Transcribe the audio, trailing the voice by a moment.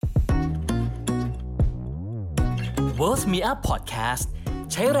Worth Me Up Podcast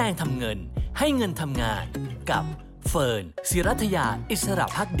ใช้แรงทำเงินให้เงินทำงานกับเฟิร์น ศิรัทยาอิสระ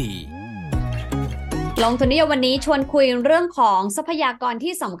ภักดีลงทุนนิยมวันนี้ชวนคุยเรื่องของทรัพยากร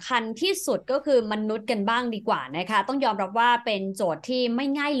ที่สำคัญที่สุดก็คือมนุษย์กันบ้างดีกว่านะคะต้องยอมรับว่าเป็นโจทย์ที่ไม่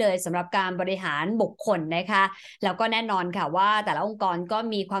ง่ายเลยสำหรับการบริหารบุคคลนะคะแล้วก็แน่นอนค่ะว่าแต่ละองค์กรก็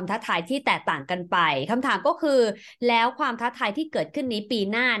มีความท้าทายที่แตกต่างกันไปคำถามก็คือแล้วความท้าทายที่เกิดขึ้นนี้ปี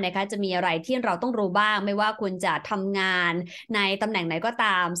หน้านะคะจะมีอะไรที่เราต้องรู้บ้างไม่ว่าคุณจะทำงานในตำแหน่งไหนก็ต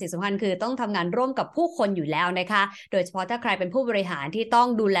ามสิ่งสำคัญคือต้องทำงานร่วมกับผู้คนอยู่แล้วนะคะโดยเฉพาะถ้าใครเป็นผู้บริหารที่ต้อง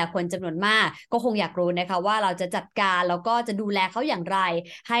ดูแลคนจำนวนมากก็คงอยากรู้นะคะว่าเราจะจัดการแล้วก็จะดูแลเขาอย่างไร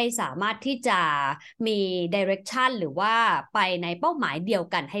ให้สามารถที่จะมี direction หรือว่าไปในเป้าหมายเดียว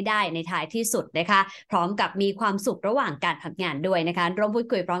กันให้ได้ในท้ายที่สุดนะคะพร้อมกับมีความสุขระหว่างการทำงานด้วยนะคะร่วมพูด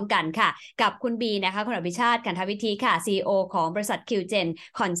คุยพร้อมกันค่ะกับคุณบีนะคะคุณอภิชาติกันทวิธีค่ะ CEO ของบริษัท QGen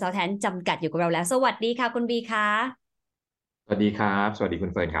Consultant จำกัดอยู่กับเราแล้วสวัสดีค่ะคุณบีค่ะสวัสดีครับสวัสดีคุ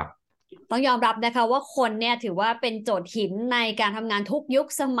ณเฟิร์นครับต้องยอมรับนะคะว่าคนเนี่ยถือว่าเป็นโจทย์หินในการทำงานทุกยุค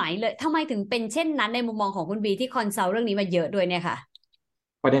สมัยเลยทำไมถึงเป็นเช่นนั้นในมุมมองของคุณบีที่คอนซัลท์เรื่องนี้มาเยอะด้วยเนี่ยค่ะ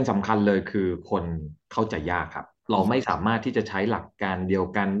ประเด็นสำคัญเลยคือคนเข้าใจยากครับเราไม่สามารถที่จะใช้หลักการเดียว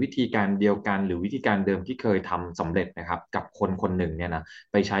กันวิธีการเดียวกันหรือวิธีการเดิมที่เคยทำสำเร็จนะครับกับคนคนหนึ่งเนี่ยนะ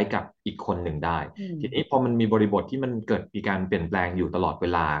ไปใช้กับอีกคนหนึ่งได้ทีนี้พอมันมีบริบทที่มันเกิดมีการเปลี่ยนแปลงอยู่ตลอดเว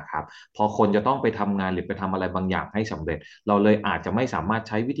ลาครับพอคนจะต้องไปทำงานหรือไปทำอะไรบางอย่างให้สำเร็จเราเลยอาจจะไม่สามารถใ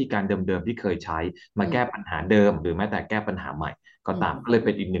ช้วิธีการเดิมๆที่เคยใช้มาแก้ปัญหาเดิมหรือแม้แต่แก้ปัญหาใหม่ก็ตามก็เลยเ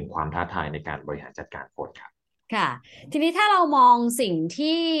ป็นอีกหนึ่งความท้าทายในการบริหารจัดการคนครับค่ะทีนี้ถ้าเรามองสิ่ง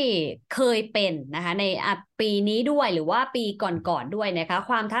ที่เคยเป็นนะคะในปีนี้ด้วยหรือว่าปีก่อนๆด้วยนะคะ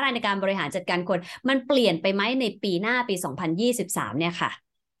ความท้าทายในการบริหารจัดการคนมันเปลี่ยนไปไหมในปีหน้าปี2023เนี่ยค่ะ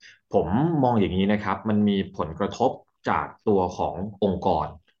ผมมองอย่างนี้นะครับมันมีผลกระทบจากตัวขององค์กร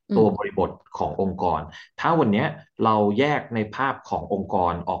ตัวบริบทขององค์กรถ้าวันนี้เราแยกในภาพขององค์ก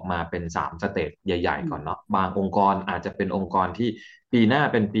รออกมาเป็น3สเตจใหญ่ๆก่อนเนาะบางองค์กรอาจจะเป็นองค์กรที่ปีหน้า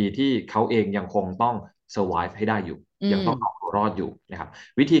เป็นปีที่เขาเองยังคงต้อง survive ให้ได้อยู่ยังต้องเอาตัวรอดอยู่นะครับ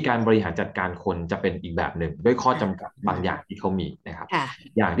วิธีการบริหารจัดการคนจะเป็นอีกแบบหนึ่งด้วยข้อจำกัดบางอย่างที่เขามีนะครับ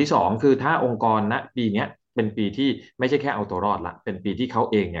อย่างที่สองคือถ้าองค์กรณปีนี้เป็นปีที่ไม่ใช่แค่เอาตัวรอดละเป็นปีที่เขา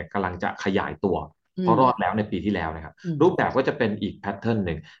เองเนี่ยกำลังจะขยายตัวเพราะรอดแล้วในปีที่แล้วนะครับรูปแบบก็จะเป็นอีกแพทเทิร์นห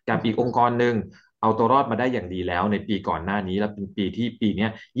นึ่งกับอีกองค์กรหนึ่งเอาตัวรอดมาได้อย่างดีแล้วในปีก่อนหน้านี้แล้วเป็นปีที่ปีนี้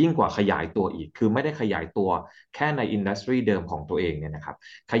ยิ่งกว่าขยายตัวอีกคือไม่ได้ขยายตัวแค่ในอินดัสทรีเดิมของตัวเองเนี่ยนะครับ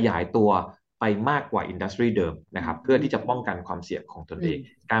ขยายตัวไปมากกว่าอินดัสทรีเดิมนะครับเพื่อที่จะป้องกันความเสี่ยงของตนเอง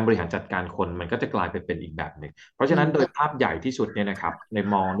การบริหารจัดการคนมันก็จะกลายไปเป็นอีกแบบหนึ่งเพราะฉะนั้นโดยภาพใหญ่ที่สุดเนี่ยนะครับใน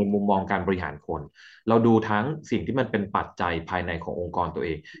มุมมองการบริหารคนเราดูทั้งสิ่งที่มันเป็นปัจจัยภายในขององค์กรตัวเอ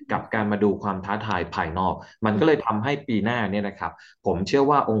งกับการมาดูความท้าทายภายนอกมันก็เลยทำให้ปีหน้าเนี่ยนะครับผมเชื่อ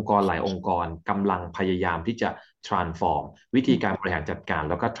ว่าองค์กรหลายองค์กรกำลังพยายามที่จะ transform วิธีการบริหารจัดการ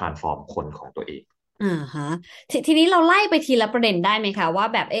แล้วก็ transform คนของตัวเองฮะทีนี้เราไล่ไปทีละประเด็นได้ไหมคะว่า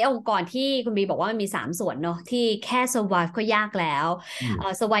แบบองค์กรที่คุณบีบอกว่ามันมี3 ส่วนเนาะที่แค่ survive ก็ยากแล้ว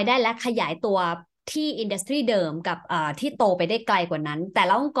survive ได้และขยายตัวที่อินดัสทรีเดิมกับที่โตไปได้ไกลกว่านั้นแต่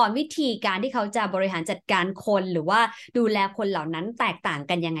ละองค์กรวิธีการที่เขาจะบริหารจัดการคนหรือว่าดูแลคนเหล่านั้นแตกต่าง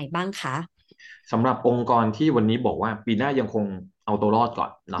กันยังไงบ้างคะสำหรับองค์กรที่วันนี้บอกว่าปีหน้ายังคงเอาตัวรอดก่อ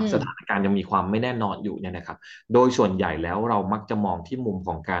นนะสถานการณ์ยังมีความไม่แน่นอนอยู่เนี่ยนะครับโดยส่วนใหญ่แล้วเรามักจะมองที่มุมข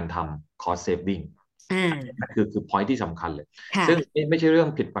องการทำ cost saving นั่นคือ point ที่สำคัญเลยซึ่งไม่ใช่เรื่อง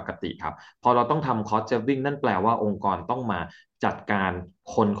ผิดปกติครับพอเราต้องทำ cost saving นั่นแปลว่าองค์กรต้องมาจัดการ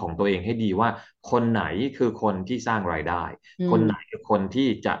คนของตัวเองให้ดีว่าคนไหนคือคนที่สร้างรายได้คนไหนคือคนที่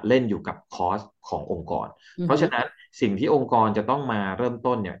จะเล่นอยู่กับ cost ขององค์กรเพราะฉะนั้นสิ่งที่องค์กรจะต้องมาเริ่ม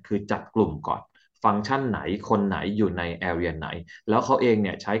ต้นเนี่ยคือจัดกลุ่มก่อนฟังก์ชันไหนคนไหนอยู่ใน area ไหนแล้วเขาเองเ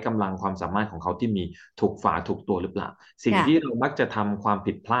นี่ยใช้กำลังความสามารถของเขาที่มีถูกฝาถูกตัวหรือเปล่าสิ่งที่เรามักจะทำความ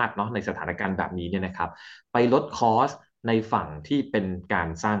ผิดพลาดเนาะในสถานการณ์แบบนี้เนี่ยนะครับไปลดคอสในฝั่งที่เป็นการ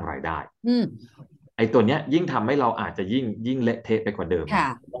สร้างรายได้ไอ้ตัวเนี้ยยิ่งทำให้เราอาจจะยิ่งเละเทะไปกว่าเดิม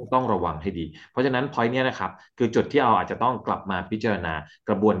ต้องระวังให้ดีเพราะฉะนั้น point เนี้ยนะครับคือจุดที่เราอาจจะต้องกลับมาพิจารณา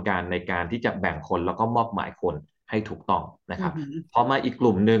กระบวนการในการที่จะแบ่งคนแล้วก็มอบหมายคนให้ถูกต้องนะครับพอมาอีกก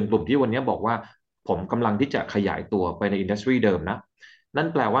ลุ่มหนึ่งกลุ่มที่วันนี้บอกว่าผมกำลังที่จะขยายตัวไปในอินดัสทรีเดิมนะนั่น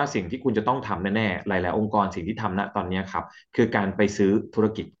แปลว่าสิ่งที่คุณจะต้องทำแน่ๆหลายๆองค์กรสิ่งที่ทำณตอนนี้ครับคือการไปซื้อธุร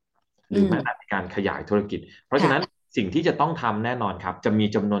กิจหรือแม้แต่การขยายธุรกิจเพราะฉะนั้นสิ่งที่จะต้องทำแน่นอนครับจะมี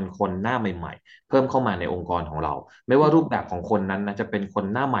จำนวนคนหน้าใหม่ๆเพิ่มเข้ามาในองค์กรของเราไม่ว่ารูปแบบของคนนั้นนะจะเป็นคน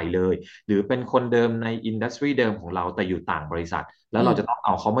หน้าใหม่เลยหรือเป็นคนเดิมในอินดัสทรีเดิมของเราแต่อยู่ต่างบริษัทแล้วเราจะต้องเอ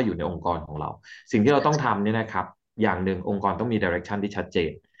าเขามาอยู่ในองค์กรของเราสิ่งที่เราต้องทำเนี่ยนะครับอย่างหนึ่งองค์กรต้องมี direction ที่ชัดเจ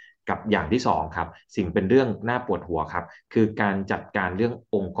น กับอย่างที่สองครับสิ่งเป็นเรื่องน่าปวดหัวครับคือการจัดการเรื่อง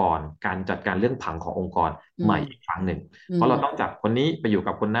องค์กรการจัดการเรื่องผังขององค์กรอืมใหม่อีกครั้งหนึ่งอืมเพราะเราต้องจัดคนนี้ไปอยู่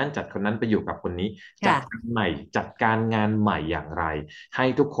กับคนนั้นจัดคนนั้นไปอยู่กับคนนี้จัดค่ะการใหม่จัดการงานใหม่อย่างไรให้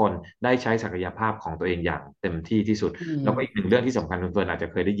ทุกคนได้ใช้ศักยภาพของตัวเองอย่างเต็มที่ที่สุดอืแล้วก็อีกหมนึ่งเรื่องที่สำคัญคุณเฟิร์นอาจจะ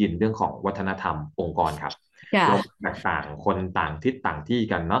เคยได้ยินเรื่องของวัฒนธรรมองค์กรครับเราค่ะแตกต่างคนต่างทิศต่างที่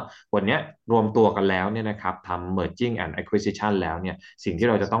กันเนาะวันนี้รวมตัวกันแล้วเนี่ยนะครับทำ merging and acquisition แล้วเนี่ยสิ่งที่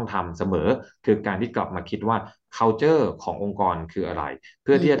เราจะต้องทำเสมอคือการที่กลับมาคิดว่า culture ขององค์กรคืออะไรเ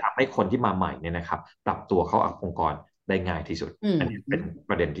พื่ออืมที่จะทำให้คนที่มาใหม่เนี่ยนะครับปรับตัวเข้ากับองค์กรได้ง่ายที่สุดอืมอันนี้เป็น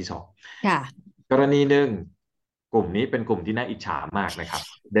ประเด็นที่สองค่ะกรณีหนึ่งกลุ่มนี้เป็นกลุ่มที่น่าอิจฉามากนะครับ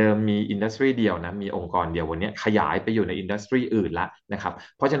เดิมมีอินดัสทรีเดียวนะมีองค์กรเดียววันนี้ขยายไปอยู่ในอินดัสทรีอื่นละนะครับ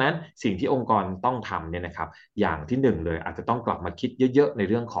เพราะฉะนั้นสิ่งที่องค์กรต้องทำเนี่ยนะครับอย่างที่หนึ่งเลยอาจจะต้องกลับมาคิดเยอะๆใน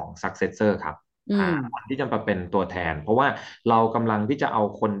เรื่องของ successor ครับอืหามคนที่จะมาเป็นตัวแทนเพราะว่าเรากำลังที่จะเอา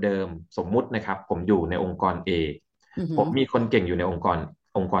คนเดิมสมมุตินะครับผมอยู่ในองค์กร A อืผมมีมคนเก่งอยู่ในองค์ก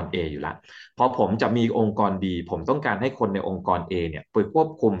ร A อยู่แล้วพอผมจะมีองค์กร B ผมต้องการให้คนในองค์กร A เนี่ยไปควบ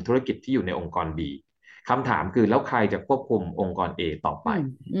คุมธุรกิจที่อยู่ในองค์กร B คำถามคือแล้วใครจะควบคุมองค์กร A ต่อไปอืม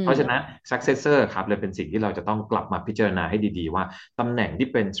อืมเพราะฉะนั้น successor ครับเลยเป็นสิ่งที่เราจะต้องกลับมาพิจารณาให้ดีๆว่าตำแหน่งที่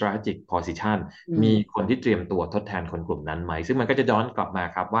เป็น strategic position อืมีมคนที่เตรียมตัวทดแทนคนกลุ่มนั้นไหมซึ่งมันก็จะย้อนกลับมา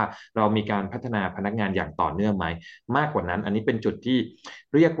ครับว่าเรามีการพัฒนาพนักงานอย่างต่อเนื่องไหมมากกว่านั้นอันนี้เป็นจุดที่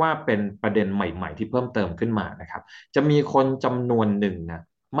เรียกว่าเป็นประเด็นใหม่ๆที่เพิ่มเติมขึ้นมานะครับจะมีคนจำนวนหนึ่งนะ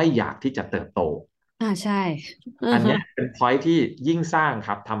ไม่อยากที่จะเติบโต ใช่อันฮะเนี้ยเป็น point ที่ยิ่งสร้างค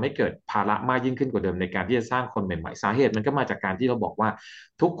รับทำให้เกิดภาระมากยิ่งขึ้นกว่าเดิมในการที่จะสร้างคนใหม่ๆสาเหตุมันก็มาจากการที่เราบอกว่า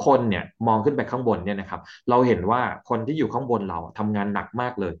ทุกคนเนี่ยมองขึ้นไปข้างบนเนี่ยนะครับเราเห็นว่าคนที่อยู่ข้างบนเราทำงานหนักมา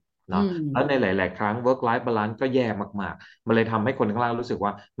กเลยอืเนาะแล้วในมหลายๆครั้ง work life balance ก็แย่มากๆมันเลยทำให้คนข้างล่างรู้สึกว่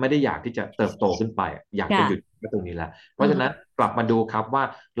าไม่ได้อยากที่จะเติบโตขึ้นไปอยากจะหยุดค่ะแค่ตรงนี้แหละเพอืราะฉะนั้นมกลับมาดูครับว่า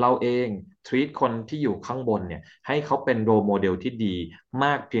เราเอง treat คนที่อยู่ข้างบนเนี่ยให้เขาเป็น role model ที่ดีม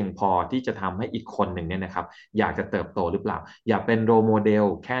ากเพียงพอที่จะทำให้อีกคนหนึ่งเนี่ยนะครับ อยากจะเติบโตหรือเปล่าอย่าเป็นโรโมเดล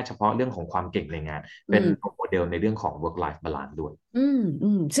แค่เฉพาะเรื่องของความเก่งในงานเป็นโรอืม โมเดลในเรื่องของ work life balance ด้วย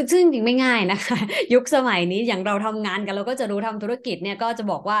ซึ่งจริงไม่ง่ายนะคะยุคสมัยนี้อย่างเราทำงานกันเราก็จะรู้ทำธุรกิจเนี่ยก็จะ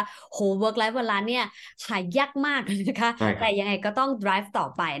บอกว่าโห work life balance เนี่ยหายากมากนะคะใช่ครับ แต่ยังไงก็ต้อง drive ต่อ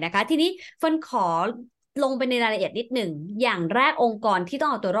ไปนะคะทีนี้เฟิร์นขอลงไปในรายละเอียดนิดหนึ่งอย่างแรกองค์กรที่ต้อง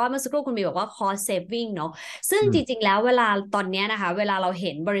เอาตัวรอดเมื่อสักครู่คุณบีบอกว่า cost saving เนาะซึ่งจริงๆแล้วเวลาตอนเนี้ยนะคะเวลาเราเ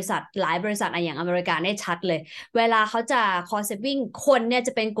ห็นบริษัทหลายบริษัทอย่างอเมริกาเนี่ยชัดเลยเวลาเขาจะ cost saving คนเนี่ยจ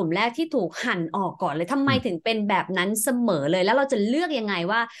ะเป็นกลุ่มแรกที่ถูกหั่นออกก่อนเลยทำไมถึงเป็นแบบนั้นเสมอเลยแล้วเราจะเลือกยังไง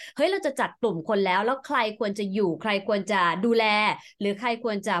ว่าเฮ้ยเราจะจัดกลุ่มคนแล้วใครควรจะอยู่ใครควรจะดูแลหรือใครค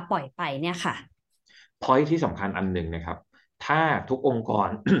วรจะปล่อยไปเนี่ยค่ะpoint ที่สำคัญอันหนึ่งนะครับถ้าทุกองค์กร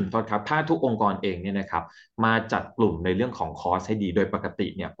โทษครับถ้าทุกองค์กรเองเนี่ยนะครับมาจัดกลุ่มในเรื่องของคอสให้ดีโดยปกติ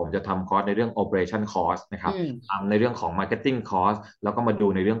เนี่ยผมจะทำคอสในเรื่อง operation cost นะครับอืมทำในเรื่องของ marketing cost แล้วก็มาดู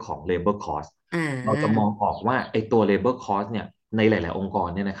ในเรื่องของ labor cost อ่เราจะมาองออกว่าไอ้ตัว labor cost เนี่ยในหลายๆองค์กร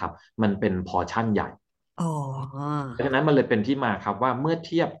เนี่ยนะครับมันเป็นพอชั่นใหญ่ อ๋อเพราะฉะนั้นมันเลยเป็นที่มาครับว่าเมื่อเ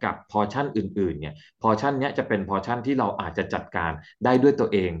ทียบกับพอร์ชั่นอื่นๆเนี่ยพอร์ชั่นเนี้ยจะเป็นพอร์ชั่นที่เราอาจจะจัดการได้ด้วยตัว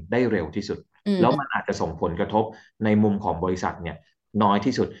เองได้เร็วที่สุดแล้วมันอืมอาจจะส่งผลกระทบในมุมของบริษัทเนี่ยน้อย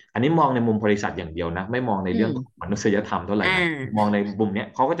ที่สุดอันนี้มองในมุมบริษัทอย่างเดียวนะไม่มองในอืมเรื่องของมนุษยธรรมเท่าไหร่อ่นะมองาในมุมเนี้ย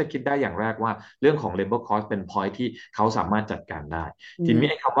เขาก็จะคิดได้อย่างแรกว่าเรื่องของ labor cost เป็น point ที่เขาสามารถจัดการได้อืทีนี้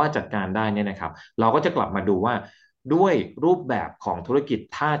ไอ้มคำว่าจัดการได้เนี่ยนะครับเราก็จะกลับมาดูว่าด้วยรูปแบบของธุรกิจ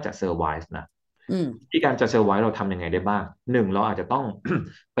ถ้าจะ survive นะ อืมที่การจะเซอร์ไวเราทำยังไงได้บ้างหนึ่งเราอาจจะต้อง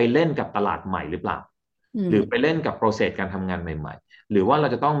ไปเล่นกับตลาดใหม่หรือเปล่าอืมหรือไปเล่นกับโปรเซสการทำงานใหม่ๆหรือว่าเรา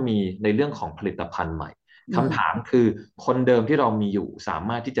จะต้องมีในเรื่องของผลิตภัณฑ์ใหม่อืมคำถามคือคนเดิมที่เรามีอยู่สา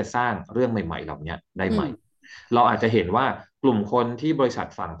มารถที่จะสร้างเรื่องใหม่ๆเหล่านี้ได้ไหมอืมเราอาจจะเห็นว่ากลุ่มคนที่บริษัท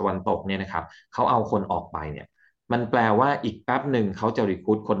ฝั่งตะวันตกเนี่ยนะครับเขาเอาคนออกไปเนี่ยมันแปลว่าอีกแป๊บหนึ่งเขาจะรีค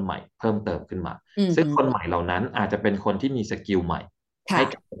รูทคนใหม่เพิ่มเติมขึ้นมาซึ่งคนใหม่เหล่านั้นอาจจะเป็นคนที่มีสกิลใหม่ ให้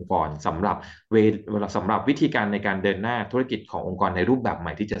กับค่ะองค์กรเวสำหรับวิธีการในการเดินหน้าธุรกิจขององค์กรในรูปแบบให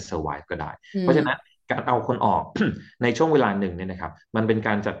ม่ที่จะ survive ก็ได้ อืมเพราะฉะนั้นการเอาคนออก ในช่วงเวลาหนึ่งเนี่ยนะครับมันเป็นก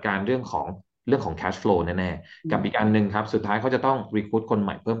ารจัดการเรื่องของ cash flow แน่ๆกับอีกอันหนึ่งครับสุดท้ายเขาจะต้อง recruit คนให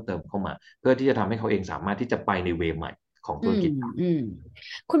ม่เพิ่มเติมเข้ามาเพื่อที่จะทำให้เขาเองสามารถที่จะไปในเวใหม่ของอืมธุรกิจ อืม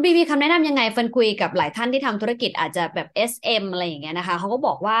คุณบีมีคำแนะนำยังไงเฟิร์นคุยกับหลายท่านที่ทำธุรกิจอาจจะแบบ SM อสเอ็มอะไรอย่างเงี้ยนะคะเขาก็บ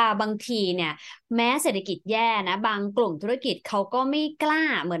อกว่าบางทีเนี่ยแม้เศรษฐกิจแย่นะบางกลุ่มธุรกิจเขาก็ไม่กล้า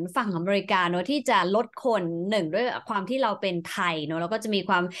เหมือนฝั่งอเมริกาเนอะที่จะลดคนหนึ่งด้วยความที่เราเป็นไทยเนอะแล้วก็จะมี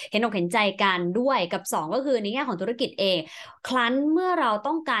ความเห็นอกเห็นใจกันด้วยกับสองก็คือในแง่ของธุรกิจเองครั้นเมื่อเรา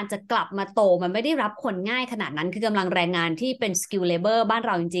ต้องการจะกลับมาโตมันไม่ได้รับคนง่ายขนาดนั้นคือกำลังแรงงานที่เป็นสกิลเลเบอร์บ้านเ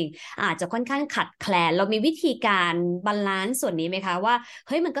ราจริงๆอาจจะค่อนข้างขัดแคลนเรามีวิธีการบ าลานซ์ส่วนนี้ไหมคะว่าเ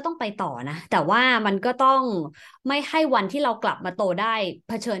ฮ้ยมันก็ต้องไปต่อนะแต่ว่ามันก็ต้องไม่ให้วันที่เรากลับมาโตได้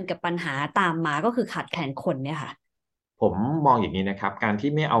เผชิญกับปัญหาตามมาก็คือขาดแคลนคนเนี่ยค่ะผมมองอย่างนี้นะครับการ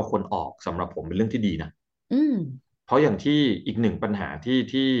ที่ไม่เอาคนออกสำหรับผมเป็นเรื่องที่ดีนะอืมเพราะอย่างที่อีกหนึ่งปัญหา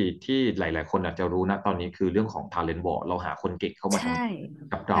ที่หลายๆคนอาจจะรู้นะตอนนี้คือเรื่องของ talent war เราหาคนเก่งเข้ามาทใช่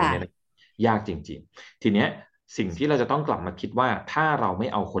ำกับเราค่ะเนี่ยนะยากจริงๆทีเนี้ยสิ่งที่เราจะต้องกลับมาคิดว่าถ้าเราไม่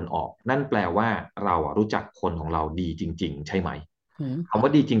เอาคนออกนั่นแปลว่าเราอะรู้จักคนของเราดีจริงๆใช่ไหมอืมคำว่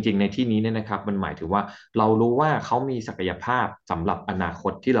าดีจริงๆในที่นี้เนี่ยนะครับมันหมายถึงว่าเรารู้ว่าเขามีศักยภาพสำหรับอนาค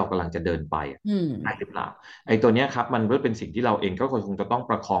ตที่เรากำลังจะเดินไปอืมได้หรือเปล่า ไอ้ตัวเนี้ยครับมันก็เป็นสิ่งที่เราเองก็คงจะต้อง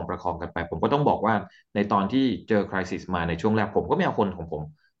ประคองกันไปผมก็ต้องบอกว่าในตอนที่เจอคริสิสมาในช่วงแรกผมก็ไม่เอาคนของผม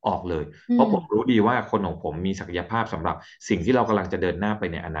ออกเลยอืมเพราะผมรู้ดีว่าคนของผมมีศักยภาพสำหรับสิ่งที่เรากำลังจะเดินหน้าไป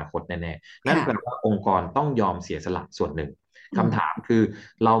ในอนาคตแน่ๆนั่นแปลค่ะว่าองค์กรต้องยอมเสียสละส่วนหนึ่งอืมคำถามคือ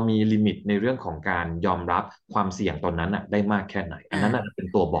เรามีลิมิตในเรื่องของการยอมรับความเสี่ยงตอนนั้นได้มากแค่ไหนอันนั้นอ่าเป็น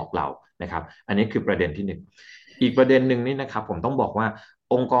ตัวบอกเรานะครับอันนี้คือประเด็นที่หนึ่งอีกประเด็นหนึ่งนี่นะครับผมต้องบอกว่า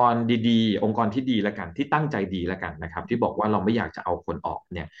องค์กรดีๆองค์กรที่ดีแล้วกันที่ตั้งใจดีแล้วกันนะครับที่บอกว่าเราไม่อยากจะเอาคนออก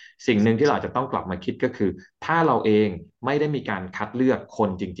เนี่ยสิ่งหนึ่งที่เราจะต้องกลับมาคิดก็คือถ้าเราเองไม่ได้มีการคัดเลือกคน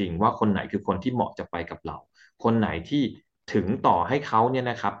จริงๆว่าคนไหนคือคนที่เหมาะจะไปกับเราคนไหนที่ถึงต่อให้เขาเนี่ย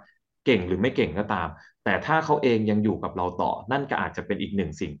นะครับเก่งหรือไม่เก่งก็ตามแต่ถ้าเขาเองยังอยู่กับเราต่อนั่นก็อาจจะเป็นอีกหนึ่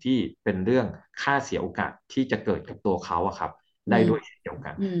งสิ่งที่เป็นเรื่องค่าเสียโอกาสที่จะเกิดกับตัวเขาอะครับอืมได้ด้วยเช่นเดียวกั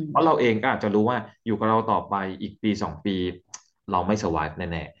น อืมเพราะเราเองก็อาจจะรู้ว่าอยู่กับเราต่อไปอีกปี2 ปีเราไม่ survive แ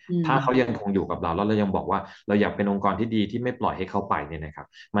น่อืๆถ้าเขามยังคงอยู่กับเราแล้วเรายังบอกว่าเราอยากเป็นองค์กรที่ดีที่ไม่ปล่อยให้เขาไปเนี่ยนะครับ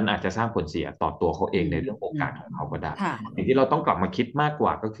มันอาจจะสร้างผลเสียต่อตัวเขาเออืมงในเรื่องโออืมกาสของเขาก็ได้ค่ะสิ่งที่เราต้องกลับมาคิดมากก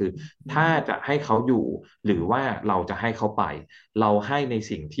ว่าก็คือถ้าจะให้เขาอยู่หรือว่าเราจะให้เขาไปเราให้ใน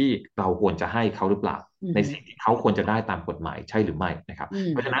สิ่งที่เราควรจะให้เขาหรือเปล่าอืในสิ่งมที่เขาควรจะได้ตามกฎหมายใช่หรือไม่นะครับอืม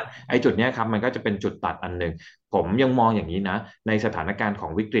เพราะฉะนั้นไอ้จุดเนี้ยครับมันก็จะเป็นจุดตัดอันหนึ่ง ผมยังมองอย่างนี้นะในสถานการณ์ขอ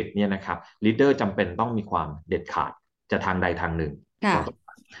งวิกฤตเนี่ยนะครับลีดเดอร์จำเป็นต้องมีความเด็ดขาดจะทางใดทางหนึ่งค่ะเราต้อง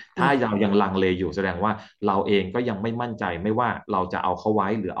ถ้าอ่าเรายังลังเลอยู่แสดงว่าเราเองก็ยังไม่มั่นใจไม่ว่าเราจะเอาเขาไว้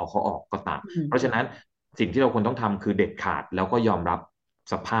หรือเอาเขาออกก็ตามอืม เพราะฉะนั้นสิ่งที่เราควรต้องทำคือเด็ดขาดแล้วก็ยอมรับ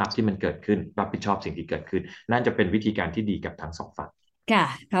สภาพที่มันเกิดขึ้นรับผิดชอบสิ่งที่เกิดขึ้นนั่นจะเป็นวิธีการที่ดีกับทั้งสองฝ่ายค่ะ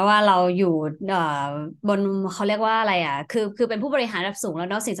เพราะว่าเราอยู่เอ่อบนเขาเรียกว่าอะไรอ่ะคือเป็นผู้บริหารระดับสูงแล้ว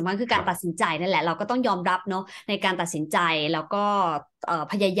เนาะสิ่งสำคัญคือการตัดสินใจนั่นแหละเราก็ต้องยอมรับเนาะในการตัดสินใจแล้วก็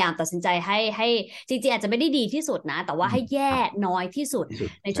พยายามตัดสินใจให้จริงๆอาจจะไม่ได้ดีที่สุดนะแต่ว่าอืมให้แย่ครับน้อยที่สุดที่สุ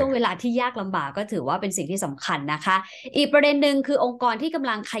ดในช่วงเวใช่ครับลาที่ยากลำบากก็ถือว่าเป็นสิ่งที่สำคัญนะคะอีกประเด็นหนึ่งคือองค์กรที่กำ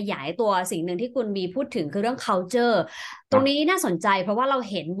ลังขยายตัวสิ่งหนึ่งที่คุณมีพูดถึงคือเรื่อง culture ตรงนี้ครับน่าสนใจเพราะว่าเรา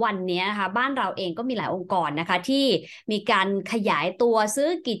เห็นวันนี้นะคะบ้านเราเองก็มีหลายองค์กรนะคะที่มีการขยายตัวซื้อ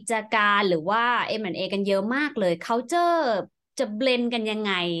กิจการหรือว่า M&A กันเยอะมากเลย culture จะเบลนกันยัง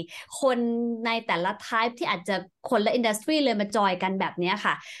ไงคนในแต่ละ type ที่อาจจะคนละอินดัสทรีเลยมาจอยกันแบบนี้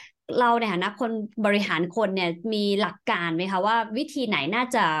ค่ะเราในฐานะคนบริหารคนเนี่ยมีหลักการไหมคะว่าวิธีไหนน่า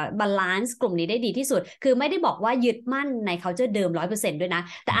จะบาลานซ์กลุ่มนี้ได้ดีที่สุดคือไม่ได้บอกว่ายึดมั่นใน culture เดิม100%ด้วยนะ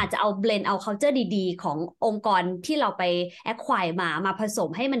แต่อาจจะเอาเบลนเอา culture ดีๆขององค์กรที่เราไป acquire มาผสม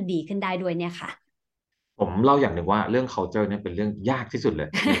ให้มันดีขึ้นได้ด้วยเนี่ยค่ะ ผมเล่าอย่างหนึ่งว่าเรื่อง culture เนี่ยเป็นเรื่องยากที่สุดเลย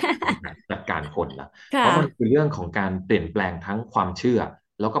ในการจัดการคนนะ เพราะมันค่ะคือเรื่องของการเปลี่ยนแปลงทั้งความเชื่อ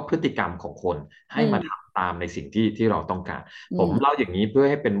แล้วก็พฤติกรรมของคนให้มาอืมทำตามในสิ่งที่เราต้องการผมอืมเล่าอย่างนี้เพื่อ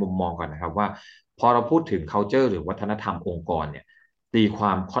ให้เป็นมุมมองก่อนนะครับว่าพอเราพูดถึง culture หรือวัฒนธรรมองค์กรเนี่ยตีคว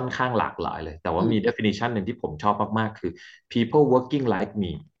ามค่อนข้างหลากหลายเลยแต่ว่ามี อืม definition หนึ่งที่ผมชอบมากๆคือ people working like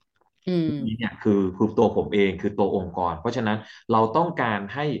me อืมนี่เนี่ยคือตัวผมเองคือตัวองค์กรเพราะฉะนั้นเราต้องการ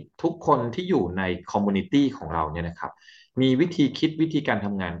ให้ทุกคนที่อยู่ในคอมมูนิตี้ของเราเนี่ยนะครับมีวิธีคิดวิธีการท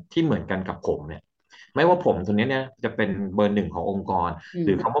ำงานที่เหมือนกันกับผมเนี่ยไม่ว่าผมตัวนี้เนี่ยจะเป็นเบอร์หนึ่งขององค์กรอืมห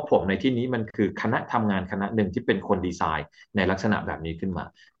รือคำว่าผมในที่นี้มันคือคณะทำงานคณะหนึ่งที่เป็นคนดีไซน์ในลักษณะแบบนี้ขึ้นมา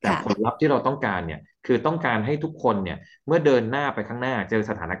แต่ผลค่ะลัพธ์ที่เราต้องการเนี่ยคือต้องการให้ทุกคนเนี่ยเมื่อเดินหน้าไปข้างหน้าเจอ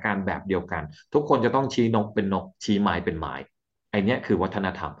สถานการณ์แบบเดียวกันทุกคนจะต้องชี้นกเป็นนกชี้ไม้เป็นไม้ไอเนี้ยคือวัฒน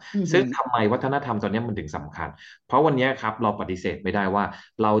ธรรม อืมซึ่งทำไมวัฒนธรรมตอนนี้มันถึงสำคัญ เพราะวันนี้ครับเราปฏิเสธไม่ได้ว่า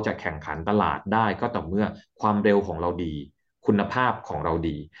เราจะแข่งขันตลาดได้ก็ต่อเมื่อความเร็วของเราดีคุณภาพของเรา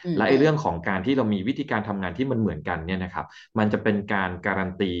ดีอืมและไอ้เรื่องของการที่เรามีวิธีการทำงานที่มันเหมือนกันเนี่ยนะครับมันจะเป็นการการั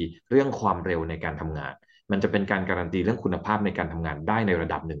นตีเรื่องความเร็วในการทำงานมันจะเป็นการการันตีเรื่องคุณภาพในการทำงานได้ในระ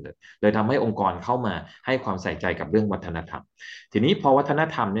ดับหนึ่งเลยทำให้องค์กรเข้ามาให้ความใส่ใจกับเรื่องวัฒนธรรม ทีนี้พอวัฒน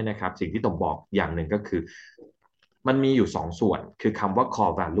ธรรมเนี่ยนะครับสิ่งที่ต้องบอกอย่างหนึ่งก็คือมันมีอยู่2 ส่วนคือคำว่า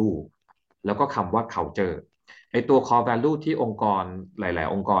core value แล้วก็คำว่า culture ไอตัว core value ที่องค์กรหลาย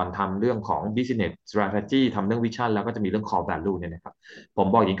ๆองค์กรทำเรื่องของ business strategy ทำเรื่อง vision แล้วก็จะมีเรื่อง core value เนี่ยนะครับผม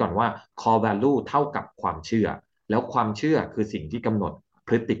บอกอย่างนี้ก่อนว่า core value เท่ากับความเชื่อแล้วความเชื่อคือสิ่งที่กำหนดพ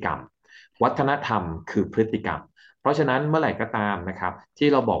ฤติกรรมวัฒนธรรมคือพฤติกรรม เพราะฉะนั้นเมื่อไหร่ก็ตามนะครับที่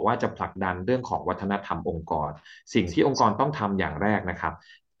เราบอกว่าจะผลักดันเรื่องของวัฒนธรรมองค์กรสิ่งที่องค์กรต้องทำอย่างแรกนะครับ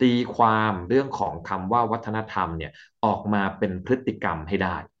ตีความเรื่องของคำว่าวัฒนธรรมเนี่ยออกมาเป็นพฤติกรรมให้ไ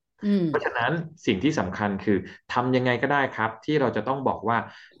ด้เพราะฉะนั้นสิ่งที่สำคัญคือทำยังไงก็ได้ครับที่เราจะต้องบอกว่า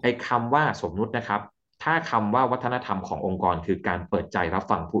ไอ้คำว่าสมมุตินะครับถ้าคำว่าวัฒนธรรมขององค์กรคือการเปิดใจรับ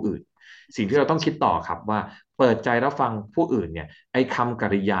ฟังผู้อื่นสิ่งที่เราต้องคิดต่อครับว่าเปิดใจรับฟังผู้อื่นเนี่ยไอ้คำก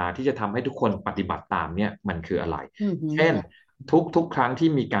ริยาที่จะทำให้ทุกคนปฏิบัติตามเนี่ยมันคืออะไรเช่นทุกครั้งที่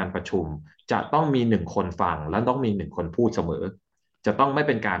มีการประชุมจะต้องมีหนึ่งคนฟังและต้องมีหนึ่งคนพูดเสมอจะต้องไม่เ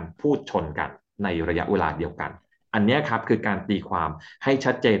ป็นการพูดชนกันในระยะเวลาเดียวกันอันนี้ครับคือการตีความให้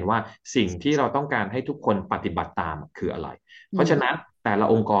ชัดเจนว่าสิ่งที่เราต้องการให้ทุกคนปฏิบัติตามคืออะไรเพราะฉะนั้นแต่ละ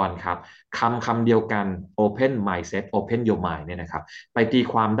องค์กรครับคำเดียวกัน Open Mindset Open Your Mind เนี่ยนะครับไปตี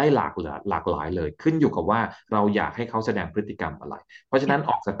ความได้หลากหลายเลยขึ้นอยู่กับว่าเราอยากให้เขาแสดงพฤติกรรมอะไรเพราะฉะนั้น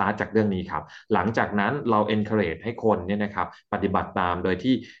ออกสตาร์ทจากเรื่องนี้ครับหลังจากนั้นเรา encourage ให้คนเนี่ยนะครับปฏิบัติตามโดย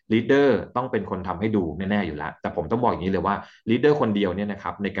ที่ leader ต้องเป็นคนทำให้ดูแน่ๆอยู่แล้วแต่ผมต้องบอกอย่างนี้เลยว่า leader คนเดียวเนี่ยนะค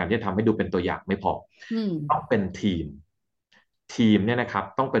รับในการที่จะทำให้ดูเป็นตัวอย่างไม่พอต้องเป็นทีมเนี่ยนะครับ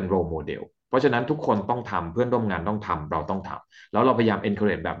ต้องเป็นโรโมเดลเพราะฉะนั้นทุกคนต้องทำเพื่อนร่วมงานต้องทำเราต้องทำแล้วเราพยายาม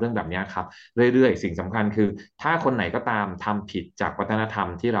encourage แบบเรื่องแบบนี้ครับเรื่อยๆสิ่งสำคัญคือถ้าคนไหนก็ตามทำผิดจากวัฒนธรรม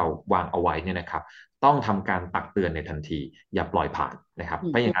ที่เราวางเอาไว้เนี่ยนะครับต้องทำการตักเตือนในทันทีอย่าปล่อยผ่านนะครับ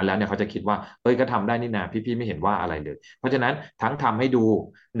ไม่อย่างนั้นแล้วเนี่ยเขาจะคิดว่าเอ้ยก็ทำได้นี่นาพี่ไม่เห็นว่าอะไรเลยเพราะฉะนั้นทั้งทำให้ดู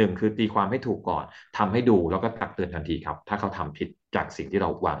หนึ่งคือตีความให้ถูกก่อนทำให้ดูแล้วก็ตักเตือนทันทีครับถ้าเขาทำผิดจากสิ่งที่เรา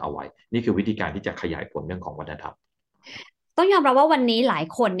วางเอาไว้นี่คือวิธีการที่จะขยายผลเรื่องของวัฒนธรรม ต้องยอมรับว่าวันนี้หลาย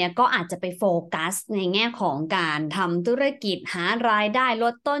คนเนี่ยก็อาจจะไปโฟกัสในแง่ของการทำธุรกิจหารายได้ล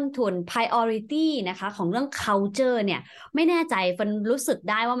ดต้นทุน priority นะคะของเรื่อง culture เนี่ยไม่แน่ใจฟันรู้สึก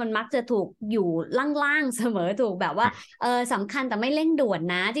ได้ว่ามันมักจะถูกอยู่ล่างๆเสมอถูกแบบว่าสำคัญแต่ไม่เร่งด่วน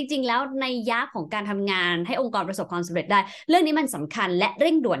นะจริงๆแล้วในยะของการทำงานให้องค์กรประสบความสำเร็จได้เรื่องนี้มันสำคัญและเ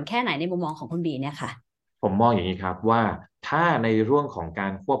ร่งด่วนแค่ไหนในมุมมองของคุณบีเนี่ยค่ะผมมองอย่างนี้ครับว่าถ้าในเรื่องของกา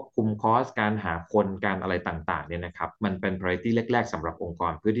รควบคุมคอสการหาคนการอะไรต่างๆเนี่ยนะครับมันเป็น priority แรกๆสำหรับองค์ก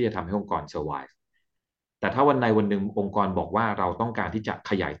รเพื่อที่จะทำให้องค์กร survive แต่ถ้าวันใดวันหนึ่งองค์กรบอกว่าเราต้องการที่จะ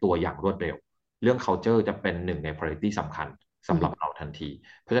ขยายตัวอย่างรวดเร็วเรื่อง culture จะเป็นหนึ่งใน priority สำคัญสำหรับเราทันที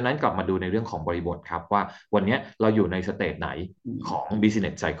เพราะฉะนั้นกลับมาดูในเรื่องของบริบทครับว่าวันนี้เราอยู่ในสเตจไหนของ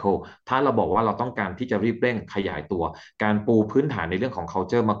business cycle ถ้าเราบอกว่าเราต้องการที่จะรีบเร่งขยายตัวการปูพื้นฐานในเรื่องของ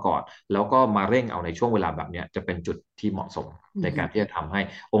culture มาก่อนแล้วก็มาเร่งเอาในช่วงเวลาแบบนี้จะเป็นจุดที่เหมาะสมในการที่จะทำให้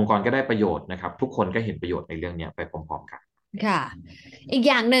องค์กรก็ได้ประโยชน์นะครับทุกคนก็เห็นประโยชน์ในเรื่องนี้ไปพร้อมๆกันค่ะอีก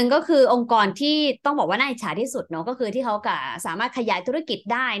อย่างหนึ่งก็คือองค์กรที่ต้องบอกว่าน่าอิจฉาที่สุดเนาะก็คือที่เขาสามารถขยายธุรกิจ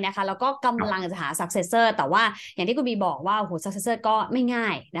ได้นะคะแล้วก็กำลังจะหา successor แต่ว่าอย่างที่คุณบีบอกว่าโห successor ก็ไม่ง่า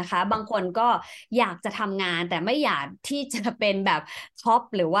ยนะคะบางคนก็อยากจะทำงานแต่ไม่อยากที่จะเป็นแบบท็อป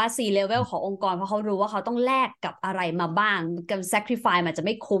หรือว่า C level ขององค์กรเพราะเขารู้ว่าเขาต้องแลกกับอะไรมาบ้างกับ sacrifice มันจะไ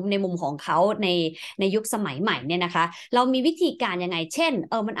ม่คุ้มในมุมของเขาในยุคสมัยใหม่เนี่ยนะคะเรามีวิธีการยังไงเช่น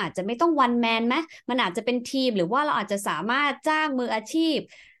มันอาจจะไม่ต้อง one man ไหมมันอาจจะเป็นทีมหรือว่าเราอาจจะสามารถจ้างมืออาชีพ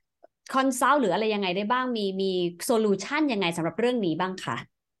คอนซัลท์หรืออะไรยังไงได้บ้างมีโซลูชันยังไงสำหรับเรื่องนี้บ้างคะ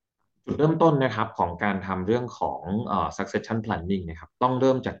จุดเริ่มต้นนะครับของการทำเรื่องของsuccession planning นะครับต้องเ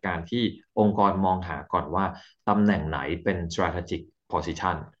ริ่มจากการที่องค์กรมองหาก่อนว่าตำแหน่งไหนเป็น strategic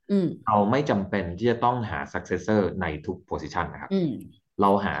position เราไม่จำเป็นที่จะต้องหา successor ในทุก position นะครับเรา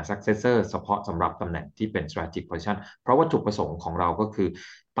หา successor เฉพาะสำหรับตำแหน่งที่เป็น strategic position เพราะวัตถุประสงค์ของเราก็คือ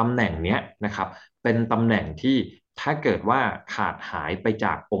ตำแหน่งเนี้ยนะครับเป็นตำแหน่งที่ถ้าเกิดว่าขาดหายไปจ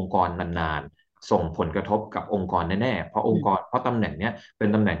ากองค์กรนานๆส่งผลกระทบกับองค์กรแน่ๆเพราะตำแหน่งเนี้ยเป็น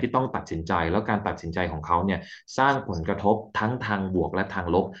ตำแหน่งที่ต้องตัดสินใจแล้วการตัดสินใจของเขาเนี่ยสร้างผลกระทบทั้งทางบวกและทาง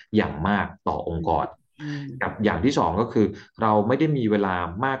ลบอย่างมากต่อองค์กรกับอย่างที่สองก็คือเราไม่ได้มีเวลา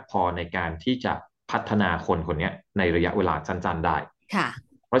มากพอในการที่จะพัฒนาคนคนนี้ในระยะเวลาสั้นๆได้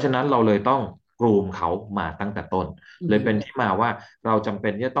เพราะฉะนั้นเราเลยต้องกรูมเขามาตั้งแต่ต้นเลยเป็นที่มาว่าเราจำเป็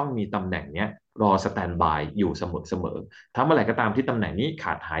นที่จะต้องมีตำแหน่งเนี้ยรอสแตนบายอยู่เสมอถ้าเมื่อไหร่ก็ตามที่ตำแหน่งนี้ข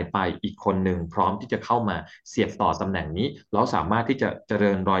าดหายไปอีกคนหนึ่งพร้อมที่จะเข้ามาเสียบต่อตำแหน่งนี้เราสามารถที่จะเจ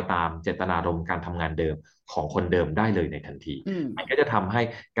ริญรอยตามเจตนารมณ์การทำงานเดิมของคนเดิมได้เลยในทันทีมันก็จะทำให้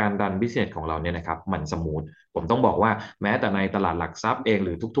การรันบิสเนสของเราเนี่ยนะครับมันสมูทผมต้องบอกว่าแม้แต่ในตลาดหลักทรัพย์เองห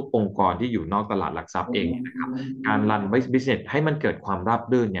รือทุกๆองค์กรที่อยู่นอกตลาดหลักทรัพย์เองนะครับการรันบิสเนสให้มันเกิดความราบ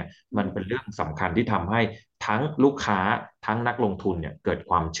รื่นเนี่ยมันเป็นเรื่องสำคัญที่ทำให้ทั้งลูกค้าทั้งนักลงทุนเนี่ยเกิด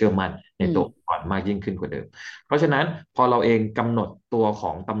ความเชื่อมั่นในตัวองค์กรมากยิ่งขึ้นกว่าเดิมเพราะฉะนั้นพอเราเองกำหนดตัวข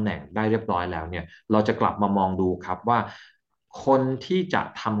องตำแหน่งได้เรียบร้อยแล้วเนี่ยเราจะกลับมามองดูครับว่าคนที่จะ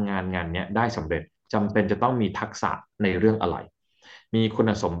ทำงานเนี้ยได้สำเร็จจำเป็นจะต้องมีทักษะในเรื่องอะไร มีคุ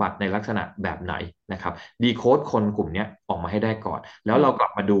ณสมบัติในลักษณะแบบไหนนะครับดีโคดคนกลุ่มนี้ออกมาให้ได้ก่อนแล้วเรากลั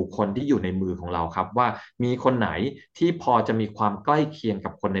บมาดูคนที่อยู่ในมือของเราครับว่ามีคนไหนที่พอจะมีความใกล้เคียงกั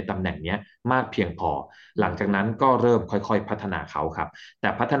บคนในตำแหน่งนี้มากเพียงพอหลังจากนั้นก็เริ่มค่อยๆพัฒนาเขาครับแต่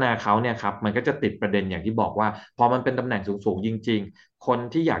พัฒนาเขาเนี่ยครับมันก็จะติดประเด็นอย่างที่บอกว่าพอมันเป็นตำแหน่งสูงๆจริงๆคน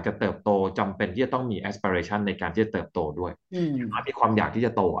ที่อยากจะเติบโตจำเป็นที่จะต้องมี aspiration ในการที่จะเติบโตด้วยมีความอยากที่จ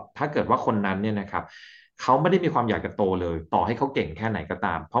ะโตอ่ะถ้าเกิดว่าคนนั้นเนี่ยนะครับเขาไม่ได้มีความอยากจะโตเลยต่อให้เขาเก่งแค่ไหนก็ต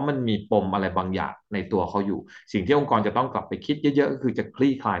ามเพราะมันมีปมอะไรบางอย่างในตัวเขาอยู่สิ่งที่องค์กรจะต้องกลับไปคิดเยอะๆก็คือจะค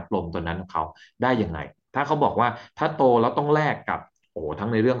ลี่คลายปมตัวนั้นของเขาได้ยังไงถ้าเขาบอกว่าถ้าโตแล้วต้องแลกกับโอ้ทั้ง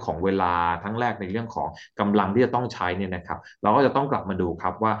ในเรื่องของเวลาทั้งแรกในเรื่องของกำลังที่จะต้องใช้เนี่ยนะครับเราก็จะต้องกลับมาดูครั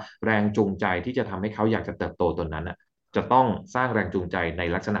บว่าแรงจูงใจที่จะทำให้เขาอยากจะเติบโตตัวนั้นจะต้องสร้างแรงจูงใจใน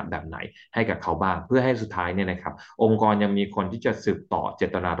ลักษณะแบบไหนให้กับเขาบ้างเพื่อให้สุดท้ายเนี่ยนะครับองค์กรยังมีคนที่จะสืบต่อเจ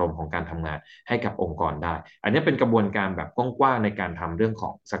ตนารมณ์ของการทำงานให้กับองค์กรได้อันนี้เป็นกระบวนการแบบกว้างๆในการทำเรื่องขอ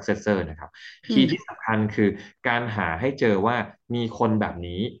ง successor นะครับคีย์ที่สำคัญคือการหาให้เจอว่ามีคนแบบ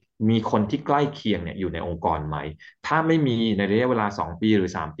นี้มีคนที่ใกล้เคียงเนี่ยอยู่ในองค์กรไหมถ้าไม่มีในระยะเวลา2 ปีหรื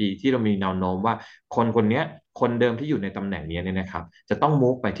อ3 ปีที่เรามีแนวโน้มว่าคนคนนี้คนเดิมที่อยู่ในตำแหน่งนี้เนี่ยนะครับจะต้อง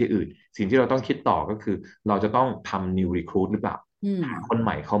move ไปที่อื่นสิ่งที่เราต้องคิดต่อก็คือเราจะต้องทำ new recruit หรือเปล่าหาคนให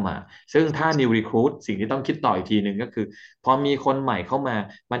ม่เข้ามาซึ่งถ้า new recruit สิ่งที่ต้องคิดต่ออีกทีหนึ่งก็คือพอมีคนใหม่เข้ามา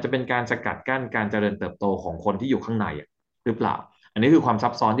มันจะเป็นการสกัดกั้นการเจริญเติบโตของคนที่อยู่ข้างในหรือเปล่าอันนี้คือความซั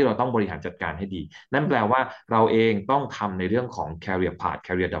บซ้อนที่เราต้องบริหารจัดการให้ดีนั่นแปลว่าเราเองต้องทำในเรื่องของ career path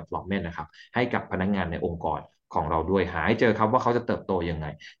career development นะครับให้กับพนักงานในองค์กรของเราด้วยหาให้เจอครับว่าเขาจะเติบโตยังไง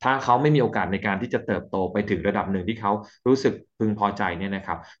ถ้าเขาไม่มีโอกาสในการที่จะเติบโตไปถึงระดับหนึ่งที่เขารู้สึกพึงพอใจเนี่ยนะค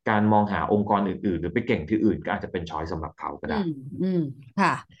รับการมองหาองค์กรอื่นๆหรือไปเก่งที่อื่นก็อาจจะเป็นช้อยสำหรับเขาก็ได้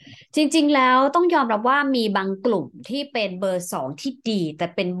ค่ะจริงๆแล้วต้องยอมรับว่ามีบางกลุ่มที่เป็นเบอร์สองที่ดีแต่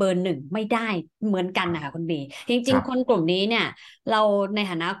เป็นเบอร์หนึ่งไม่ได้เหมือนกันนะคะคุณบีจริงๆคนกลุ่มนี้เนี่ยเราใน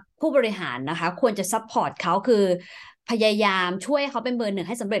ฐานะผู้บริหารนะคะควรจะซัพพอร์ตเขาคือพยายามช่วยเขาเป็นเบอร์หนึ่งใ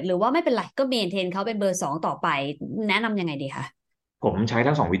ห้สำเร็จหรือว่าไม่เป็นไรก็เมนเทนเขาเป็นเบอร์สองต่อไปแนะนำยังไงดีคะผมใช้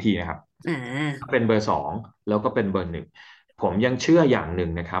ทั้ง2 วิธีนะครับอ่าเป็นเบอร์สองแล้วก็เป็นเบอร์หนึ่งผมยังเชื่ออย่างหนึ่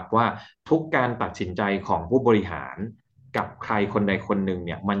งนะครับว่าทุกการตัดสินใจของผู้บริหารกับใครคนใดคนหนึ่งเ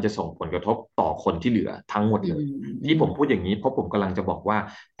นี่ยมันจะส่งผลกระทบต่อคนที่เหลือทั้งหมดเลยที่ผมพูดอย่างนี้เพราะผมกำลังจะบอกว่า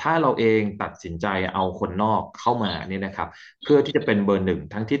ถ้าเราเองตัดสินใจเอาคนนอกเข้ามาเนี่ยนะครับเพื่อที่จะเป็นเบอร์หนึ่ง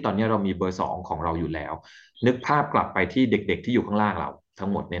ทั้งที่ตอนนี้เรามีเบอร์สองของเราอยู่แล้วนึกภาพกลับไปที่เด็กๆที่อยู่ข้างล่างเราทั้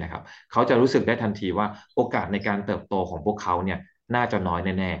งหมดเนี่ยนะครับเขาจะรู้สึกได้ทันทีว่าโอกาสในการเติบโตของพวกเขาเนี่ยน่าจะน้อย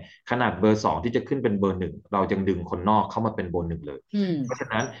แน่ๆขนาดเบอร์สองที่จะขึ้นเป็นเบอร์หนึ่งเรายังดึงคนนอกเข้ามาเป็นเบอร์หนึ่งเลยเพราะฉะ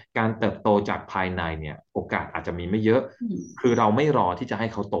นั้นการเติบโตจากภายในเนี่ยโอกาสอาจจะมีไม่เยอะคือเราไม่รอที่จะให้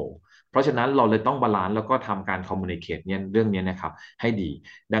เขาโตเพราะฉะนั้นเราเลยต้องบาลานซ์แล้วก็ทำการคอมมูนิเคตเนี่ยเรื่องนี้นะครับให้ดี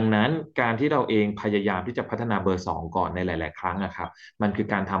ดังนั้นการที่เราเองพยายามที่จะพัฒนาเบอร์สองก่อนในหลายๆครั้งนะครับมันคือ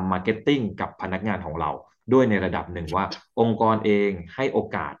การทำมาร์เก็ตติ้งกับพนักงานของเราด้วยในระดับหนึ่งว่าองค์กรเองให้โอ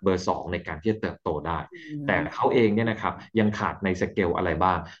กาสเบอร์สองในการที่จะเติบโตได้แต่เขาเองเนี่ยนะครับยังขาดในสเกลอะไร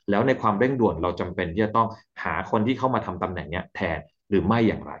บ้างแล้วในความเร่งด่วนเราจำเป็นที่จะต้องหาคนที่เข้ามาทำตำแหน่งนี้แทนหรือไม่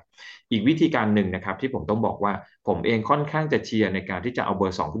อย่างไรอีกวิธีการหนึ่งนะครับที่ผมต้องบอกว่าผมเองค่อนข้างจะเชียร์ในการที่จะเอาเบอ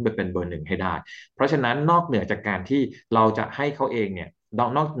ร์สองขึ้นไปเป็นเบอร์หนึ่งให้ได้เพราะฉะนั้นนอกเหนือจากการที่เราจะให้เขาเองเนี่ย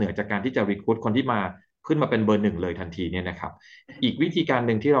นอกเหนือจากการที่จะรีครูทคนที่มาขึ้นมาเป็นเบอร์หนึ่งเลยทันทีเนี่ยนะครับอีกวิธีการห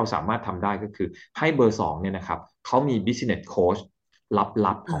นึ่งที่เราสามารถทำได้ก็คือให้เบอร์สองเนี่ยนะครับเขามี business coach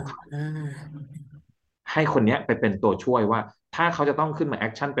ลับๆของเขาให้คนนี้ไปเป็นตัวช่วยว่าถ้าเขาจะต้องขึ้นมาแอ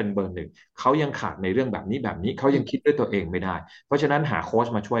คชั่นเป็นเบอร์หนึ่งเขายังขาดในเรื่องแบบนี้แบบนี้เขายังคิดด้วยตัวเองไม่ได้เพราะฉะนั้นหาโค้ช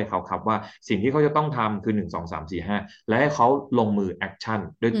มาช่วยเขาครับว่าสิ่งที่เขาจะต้องทำคือ1 2 3 4 5และให้เขาลงมือแอคชั่น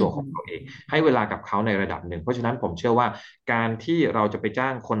ด้วยตัวของเขาเองให้เวลากับเขาในระดับหนึ่งเพราะฉะนั้นผมเชื่อว่าการที่เราจะไปจ้า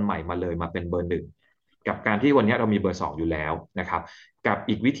งคนใหม่มาเลยมาเป็นเบอร์หนึ่งกับการที่วันนี้เรามีเบอร์สองอยู่แล้วนะครับกับ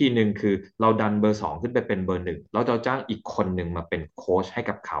อีกวิธีหนึ่งคือเราดันเบอร์สองขึ้นไปเป็นเบอร์หนึ่งแล้วเราจ้างอีกคนหนึ่งมาเป็นโค้ชให้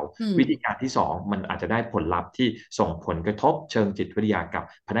กับเขาวิธีการที่สองมันอาจจะได้ผลลัพธ์ที่ส่งผลกระทบเชิงจิตวิทยากับ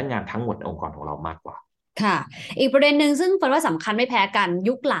พนักงานทั้งหมดในองค์กรของเรามากกว่าค่ะอีกประเด็นหนึ่งซึ่งเฟิร์นว่าสำคัญไม่แพ้กัน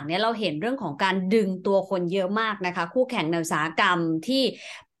ยุคหลังเนี่ยเราเห็นเรื่องของการดึงตัวคนเยอะมากนะคะคู่แข่งในอุตสาหกรรมที่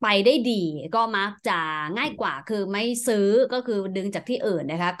ไปได้ดีก็มักจะง่ายกว่าคือไม่ซื้อก็คือดึงจากที่อื่น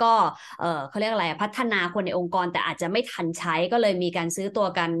นะคะก็เขาเรียกอะไรพัฒนาคนในองค์กรแต่อาจจะไม่ทันใช้ก็เลยมีการซื้อตัว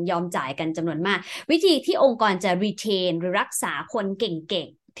กันยอมจ่ายกันจำนวนมากวิธีที่องค์กรจะ retain หรือรักษาคนเก่ง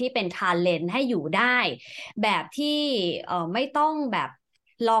ๆที่เป็น talent ให้อยู่ได้แบบที่ไม่ต้องแบบ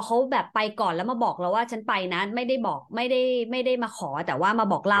รอเขาแบบไปก่อนแล้วมาบอกเราว่าฉันไปนะไม่ได้บอกไม่ได้มาขอแต่ว่ามา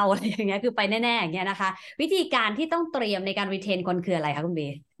บอกเล่าอะไรอย่างเงี้ยคือไปแน่ๆอย่างเงี้ยนะคะวิธีการที่ต้องเตรียมในการ retain คนคืออะไรคะคุณเบ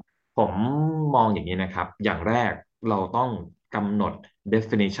ย์ผมมองอย่างนี้นะครับอย่างแรกเราต้องกำหนด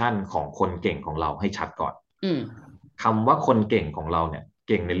definition ของคนเก่งของเราให้ชัดก่อน คำว่าคนเก่งของเราเนี่ย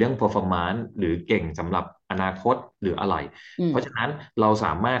เก่งในเรื่อง performance หรือเก่งสำหรับอนาคตหรืออะไรเพราะฉะนั้นเราส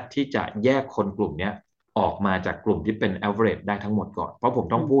ามารถที่จะแยกคนกลุ่มเนี้ยออกมาจากกลุ่มที่เป็น average ได้ทั้งหมดก่อนเพราะผม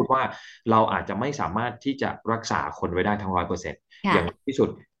ต้องพูดว่าเราอาจจะไม่สามารถที่จะรักษาคนไว้ได้ทั้ง100%อย่างที่สุด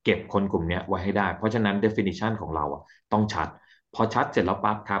เก็บคนกลุ่มนี้ไว้ให้ได้เพราะฉะนั้น definition ของเราต้องชัดพอชัดเสร็จแล้ว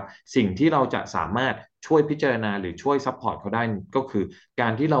ปั๊บครับสิ่งที่เราจะสามารถช่วยพิจารณาหรือช่วยซัพพอร์ตเขาได้ก็คือกา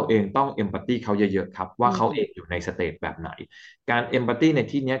รที่เราเองต้องเอมพัตตีเขาเยอะๆครับว่าเขาเองอยู่ในสเตจแบบไหนการเอมพัตตีใน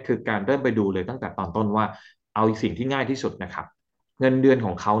ที่นี้คือการเริ่มไปดูเลยตั้งแต่ตอนต้นว่าเอาสิ่งที่ง่ายที่สุดนะครับเงินเดือนข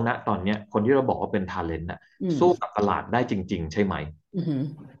องเขาณตอนนี้คนที่เราบอกว่าเป็นทาเลนต์น่ะสู้กับตลาดได้จริงๆใช่ไหม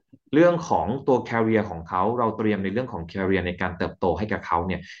เรื่องของตัว career ของเขาเราเตรียมในเรื่องของ career ในการเติบโตให้กับเขา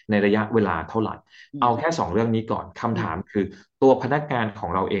เนี่ยในระยะเวลาเท่าไหร่เอาแค่2 เรื่องนี้ก่อนคำถามคือตัวพนักงานของ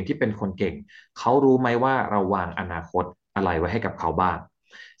เราเองที่เป็นคนเก่งเขารู้ไหมว่าเราวางอนาคตอะไรไว้ให้กับเขาบ้าง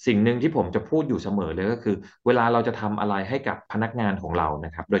สิ่งหนึ่งที่ผมจะพูดอยู่เสมอเลยก็คือเวลาเราจะทำอะไรให้กับพนักงานของเราน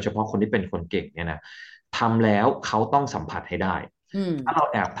ะครับโดยเฉพาะคนที่เป็นคนเก่งเนี่ยนะทำแล้วเขาต้องสัมผัสให้ได้ถ้าเรา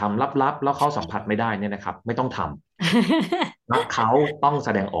แอบทำลับๆแล้วเขาสัมผัสไม่ได้เนี่ยนะครับไม่ต้องทำรักเขาต้องแ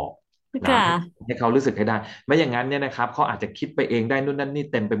สดงออกนะให้เขารู้สึกให้ได้ไม่อย่างนั้นเนี่ยนะครับเขาอาจจะคิดไปเองได้นู่นนั่นนี่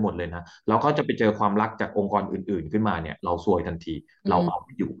เต็มไปหมดเลยนะแล้วเขาจะไปเจอความรักจากองค์กรอื่นๆขึ้นมาเนี่ยเราซวยทันทีเราเอาไ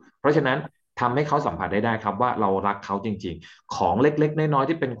ม่อยู่เพราะฉะนั้นทำให้เขาสัมผัสได้ครับว่าเรารักเขาจริงๆของเล็กๆน้อยๆ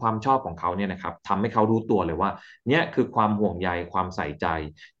ที่เป็นความชอบของเขาเนี่ยนะครับทำให้เขารู้ตัวเลยว่าเนี่ยคือความห่วงใยความใส่ใจ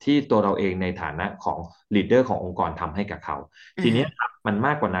ที่ตัวเราเองในฐานะของลีดเดอร์ขององค์กรทำให้กับเขาทีนี้ครับมันม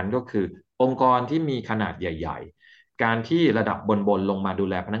ากกว่านั้นก็คือองค์กรที่มีขนาดใหญ่ๆการที่ระดับบนลงมาดู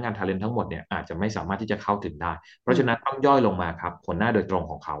แลพนักงานทาเลนต์ทั้งหมดเนี่ยอาจจะไม่สามารถที่จะเข้าถึงได้เพราะฉะนั้นต้องย่อยลงมาครับหัวหน้าโดยตรง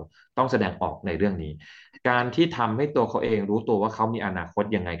ของเขาต้องแสดงออกในเรื่องนี้การที่ทำให้ตัวเขาเองรู้ตัวว่าเขามีอนาคต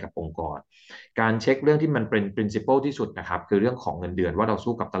ยังไงกับองค์กรการเช็คเรื่องที่มันเป็น principle ที่สุดนะครับคือเรื่องของเงินเดือนว่าเรา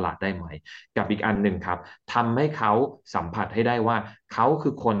สู้กับตลาดได้ไหมกับอีกอันหนึ่งครับทำให้เขาสัมผัสให้ได้ว่าเขาคื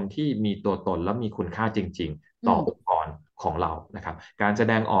อคนที่มีตัวตนและมีคุณค่าจริงๆต่อองค์กรของเรานะครับการแส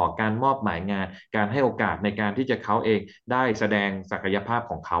ดงออกการมอบหมายงานการให้โอกาสในการที่จะเขาเองได้แสดงศักยภาพ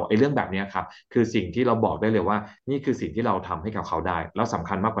ของเขาไอ้เรื่องแบบนี้ครับคือสิ่งที่เราบอกได้เลยว่านี่คือสิ่งที่เราทำให้กับเขาได้แล้วสำ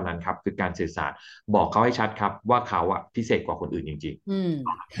คัญมากกว่านั้นครับคือการสื่อสารบอกเขาให้ชัดครับว่าเขาพิเศษกว่าคนอื่นจริง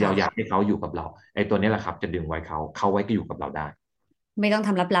ๆเราอยากให้เขาอยู่กับเราไอ้ตัวนี้แหละครับจะดึงไว้เขาไว้ก็อยู่กับเราได้ไม่ต้องท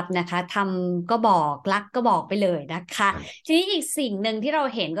ำลับๆนะคะทำก็บอกรักก็บอกไปเลยนะคะทีนี้อีกสิ่งหนึ่งที่เรา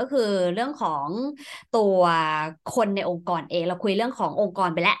เห็นก็คือเรื่องของตัวคนในองค์กรเองเราคุยเรื่องขององค์กร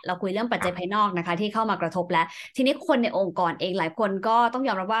ไปแล้วเราคุยเรื่องปัจจัยภายนอกนะคะที่เข้ามากระทบแล้วทีนี้คนในองค์กรเองหลายคนก็ต้องย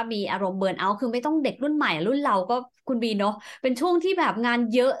อมรับว่ามีอารมณ์เบิร์นเอาท์คือไม่ต้องเด็กรุ่นใหม่รุ่นเราก็คุณบีเนาะเป็นช่วงที่แบบงาน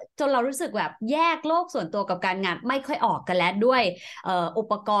เยอะจนเรารู้สึกแบบแยกโลกส่วนตัวกับการงานไม่ค่อยออกกันแล้วด้วยอุ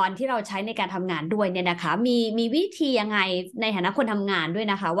ปกรณ์ที่เราใช้ในการทำงานด้วยเนี่ยนะคะมีวิธียังไงในฐานะคนทำงานด้วย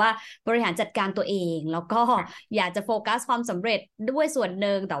นะคะว่าบริหารจัดการตัวเองแล้วก็อยากจะโฟกัสความสำเร็จด้วยส่วนห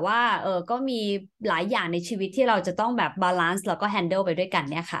นึ่งแต่ว่าก็มีหลายอย่างในชีวิตที่เราจะต้องแบบบาลานซ์แล้วก็แฮนเดิลไปด้วยกัน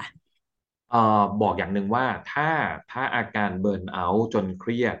เนี่ยค่ะบอกอย่างหนึ่งว่าถ้าอาการเบิร์นเอาท์จนเค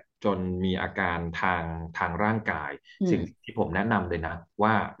รียดจนมีอาการทางร่างกายสิ่งที่ผมแนะนำเลยนะว่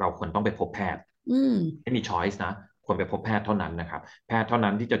าเราควรต้องไปพบแพทย์ไม่มีช้อยส์นะควรไปพบแพทย์เท่านั้นนะครับแพทย์เท่า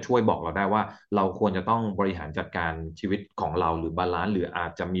นั้นที่จะช่วยบอกเราได้ว่าเราควรจะต้องบริหารจัดการชีวิตของเราหรือบาลานซ์หรืออา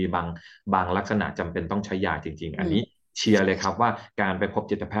จจะมีบางลักษณะจำเป็นต้องใช้ยาจริงๆอันนี้เชียร์เลยครับว่าการไปพบ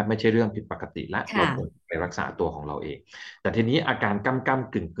จิตแพทย์ไม่ใช่เรื่องผิดปกติและเราควรไปรักษาตัวของเราเองแต่ทีนี้อาการก้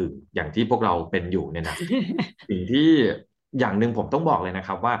ำกึ่งอย่างที่พวกเราเป็นอยู่เนี่ยนะสิ่งที่อย่างหนึ่งผมต้องบอกเลยนะค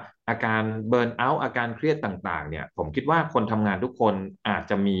รับว่าอาการเบิร์นเอาท์อาการเครียดต่างๆเนี่ยผมคิดว่าคนทำงานทุกคนอาจ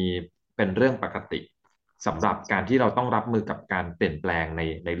จะมีเป็นเรื่องปกติสำหรับการที่เราต้องรับมือกับการเปลี่ยนแปลง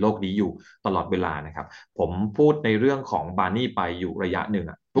ในโลกนี้อยู่ตลอดเวลานะครับผมพูดในเรื่องของบาร์นี่ไปอยู่ระยะหนึ่ง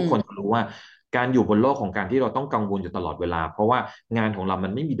ทุกคนรู้ว่าการอยู่บนโลกของการที่เราต้องกังวลอยู่ตลอดเวลาเพราะว่างานของเรามั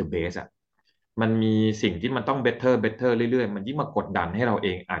นไม่มี the best มันมีสิ่งที่มันต้อง better เรื่อยๆมันยิ่งมากดดันให้เราเอ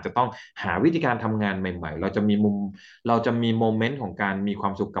งอาจจะต้องหาวิธีการทำงานใหม่ๆเราจะมีโมเมนต์ของการมีควา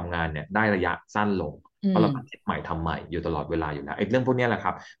มสุขกับงานเนี่ยได้ระยะสั้นลงเพราะเราคิดใหม่ทำใหม่อยู่ตลอดเวลาอยู่แล้วไอ้เรื่องพวกนี้แหละค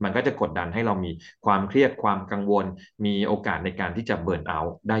รับมันก็จะกดดันให้เรามีความเครียดความกังวลมีโอกาสในการที่จะเบิร์นเอา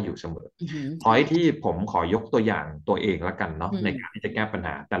ท์ได้อยู่เสมอพอยที่ผมขอยกตัวอย่างตัวเองละกันเนาะในการที่จะแก้ปัญห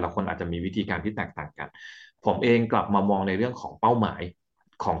าแต่ละคนอาจจะมีวิธีการที่แตกต่างกันผมเองกลับมามองในเรื่องของเป้าหมาย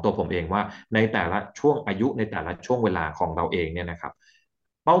ของตัวผมเองว่าในแต่ละช่วงอายุในแต่ละช่วงเวลาของเราเองเนี่ยนะครับ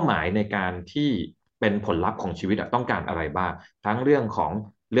เป้าหมายในการที่เป็นผลลัพธ์ของชีวิตต้องการอะไรบ้างทั้งเรื่องข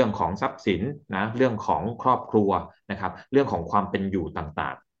องทรัพย์สินนะเรื่องของครอบครัวนะครับเรื่องของความเป็นอยู่ต่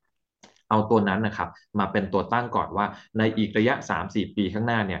างๆเอาตัวนั้นนะครับมาเป็นตัวตั้งก่อนว่าในอีกระยะ3-4 ปีข้าง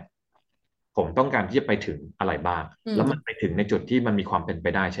หน้าเนี่ย ผมต้องการที่จะไปถึงอะไรบ้างอืแล้วมันไปมถึงในจุดที่มันมีความเป็นไป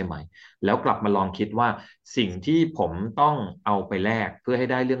ได้ใช่ไหมแล้วกลับมาลองคิดว่าสิ่งที่ผมต้องเอาไปแลกเพื่อให้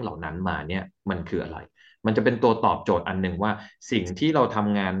ได้เรื่องเหล่านั้นมาเนี่ยมันคืออะไรมันจะเป็นตัวตอบโจทย์อันหนึ่งว่าสิ่งที่เราท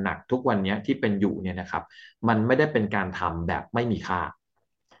ำงานหนักทุกวันนี้ที่เป็นอยู่เนี่ยนะครับมันไม่ได้เป็นการทำแบบไม่มีค่า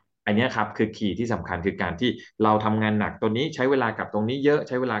อันนี้ครับคือคีย์ที่สำคัญคือการที่เราทำงานหนักตัวนี้ใช้เวลากับตรงนี้เยอะใ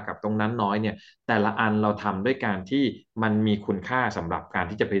ช้เวลากับตรงนั้นน้อยเนี่ย แต่ละอันเราทำด้วยการที่มันมีคุณค่าสำหรับการ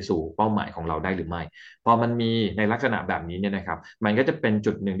ที่จะไปสู่เป้าหมายของเราได้หรือไม่พอมันมีในลักษณะแบบนี้เนี่ยนะครับมันก็จะเป็น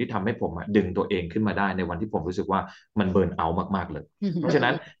จุดหนึ่งที่ทำให้ผมดึงตัวเองขึ้นมาได้ในวันที่ผมรู้สึกว่ามันเบิร์นเอาท์มากๆเลยอืเพราะฉะ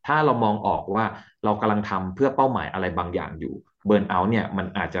นั้นมถ้าเรามองออกว่าเรากำลังทำเพื่อเป้าหมายอะไรบางอย่างอยู่เบิร์นเอาท์เนี่ยมัน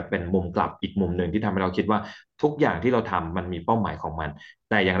อาจจะเป็นมุมกลับอีกมุมหนึ่งที่ทำให้เราคิดว่าทุกอย่างที่เราทำมันมีเป้าหมายของมัน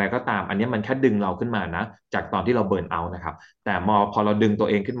แต่อย่างไรก็ตามอันนี้มันแค่ดึงเราขึ้นมานะจากตอนที่เราเบิร์นเอาท์นะครับ แต่พอเราดึงตัว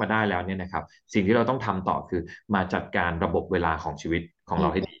เองขึ้นมาได้แล้วเนี่ยนะครับสิ่งที่เราต้องทำต่อคือมาจัดการระบบเวลาของชีวิตของอืมเรา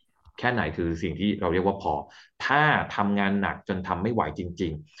ให้ดีแค่ไหนคือสิ่งที่เราเรียกว่าพอถ้าทำงานหนักจนทำไม่ไหวจริ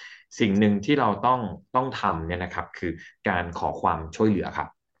งๆสิ่งหนึ่งที่เราต้องทำเนี่ยนะครับคือการขอความช่วยเหลือครับ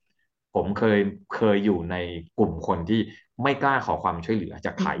ผมเคยอยู่ในกลุ่มคนที่ไม่กล้าขอความช่วยเหลือจ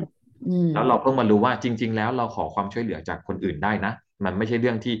ากอืมใครอืมแล้วเราเพิ่งมารู้ว่าจริงๆแล้วเราขอความช่วยเหลือจากคนอื่นได้นะมันไม่ใช่เ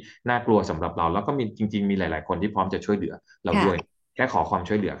รื่องที่น่ากลัวสำหรับเราแล้วก็มีจริงๆมีหลายๆคนที่พร้อมจะช่วยเหลือ เราด้วยค่ะแค่ขอความ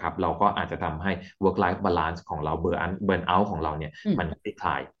ช่วยเหลือครับเราก็อาจจะทำให้ work life balance ของเราเบิร์นเอาท์ของเราเนี่ยอืม มันคลี่คล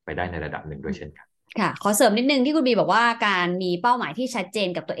ายไปได้ในระดับหนึ่งด้วยเช่นกันค่ะขอเสริมนิดนึงที่คุณบีบอกว่าการมีเป้าหมายที่ชัดเจน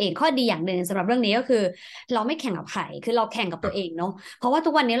กับตัวเองข้อดีอย่างหนึ่งสำหรับเรื่องนี้ก็คือเราไม่แข่งกับใครคือเราแข่งกับตัวเองเนาะเพราะว่าทุ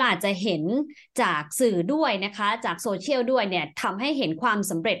กวันนี้เราอาจจะเห็นจากสื่อด้วยนะคะจากโซเชียลด้วยเนี่ยทำให้เห็นความ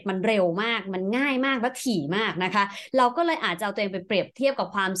สำเร็จมันเร็วมากมันง่ายมากและถี่มากนะคะเราก็เลยอาจจะเอาตัวเองไปเปรียบเทียบกับ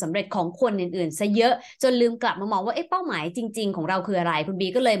ความสำเร็จของคนอื่นๆซะเยอะจนลืมกลับมามองว่าเอ๊ะเป้าหมายจริงๆของเราคืออะไรคุณบี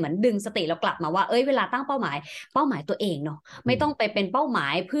ก็เลยเหมือนดึงสติเรากลับมาว่าเอ้ยเวลาตั้งเป้าหมายตัวเองเนาะ ไม่ต้องไปเป็นเป้าหมา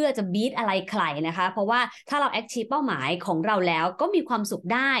ยเพื่อจะบีทอะไรใครนะคะเพราะว่าถ้าเรา achieve เป้าหมายของเราแล้วก็มีความสุข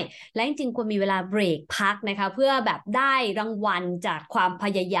ได้และจริงๆควรมีเวลาเบรกพักนะคะเพื่อแบบได้รางวัลจากความพ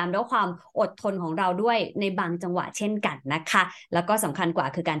ยายามและความอดทนของเราด้วยในบางจังหวะเช่นกันนะคะแล้วก็สำคัญกว่า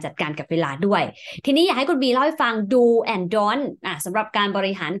คือการจัดการกับเวลาด้วยทีนี้อยากให้คุณบีเล่าให้ฟัง do and don't สำหรับการบ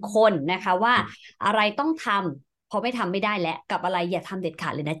ริหารคนนะคะว่าอะไรต้องทำพอไม่ทำไม่ได้แล้วกับอะไรอย่าทำเด็ดขา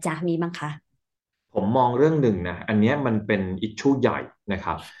ดเลยนะจ๊ะมีมั้งคะผมมองเรื่องหนึ่งนะอันเนี้ยมันเป็นอิชชูใหญ่นะค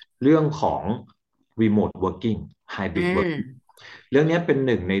รับเรื่องของ remote working อ่ hybrid working าเรื่องนี้เป็นห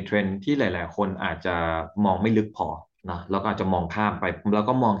นึ่งในเทรนด์ที่หลายๆคนอาจจะมองไม่ลึกพอนะแล้วก็อาจจะมองข้ามไปแล้ว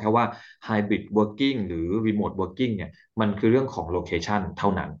ก็มองแค่ว่า hybrid working หรือ remote working เนี่ยมันคือเรื่องของโลเคชันเท่า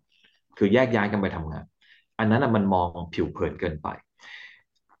นั้นคือแยกย้ายกันไปทำงานอันนั้นนะมันมองผิวเผินเกินไป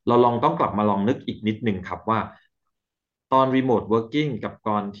เราลองต้องกลับมาลองนึกอีกนิดนึงครับว่าตอน remote working กับต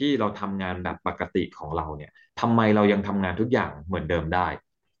อนที่เราทำงานแบบปกติของเราเนี่ยทำไมเรายังทำงานทุกอย่างเหมือนเดิมได้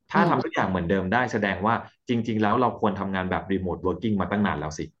อืถ้าทำทุมกอย่างเหมือนเดิมได้แสดงว่าจริงๆแล้วเราควรทำงานแบบรีโมทเวิร์กิ่งมาตั้งนานแล้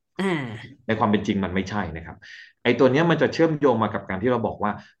วสิอ่าในความเป็นจริงมันไม่ใช่นะครับไอ้ตัวเนี้ยมันจะเชื่อมโยงมากับการที่เราบอกว่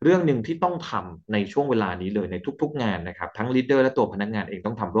าเรื่องหนึ่งที่ต้องทำในช่วงเวลานี้เลยในทุกๆงานนะครับทั้งลีดเดอร์และตัวพนักงานเอง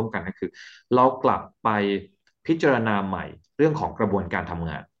ต้องทำร่วมกันก็คือเรากลับไปพิจารณาใหม่เรื่องของกระบวนการทำ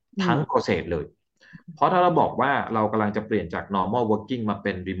งานทั้ง อืม process เลยเพราะถ้าเราบอกว่าเรากำลังจะเปลี่ยนจาก normal working มาเ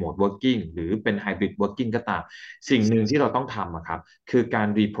ป็น remote working หรือเป็น hybrid working ก็ตามสิ่งหนึ่งที่เราต้องทำอะครับคือการ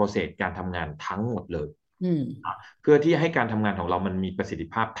reprocess การทำงานทั้งหมดเลย อืมเพื่อที่ให้การทำงานของเรามันมีประสิทธิ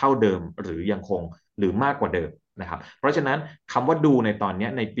ภาพเท่าเดิมหรือยังคงหรือมากกว่าเดิมนะครับเพราะฉะนั้นคำว่าดูในตอนนี้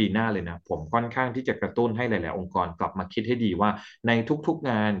ในปีหน้าเลยนะผมค่อนข้างที่จะกระตุ้นให้หลายๆองค์กรกลับมาคิดให้ดีว่าในทุกๆ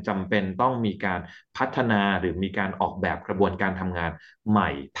งานจำเป็นต้องมีการพัฒนาหรือมีการออกแบบกระบวนการทำงานใหม่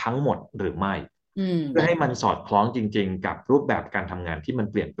ทั้งหมดหรือไม่อืมเพื่อให้มันสอดคล้องจริงๆกับรูปแบบการทำงานที่มัน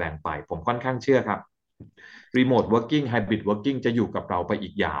เปลี่ยนแปลงไปผมค่อนข้างเชื่อครับ Remote Working Hybrid Working จะอยู่กับเราไปอี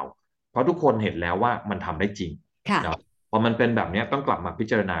กยาวเพราะทุกคนเห็นแล้วว่ามันทำได้จริง ค่ะเนาะพอมันเป็นแบบนี้ต้องกลับมาพิ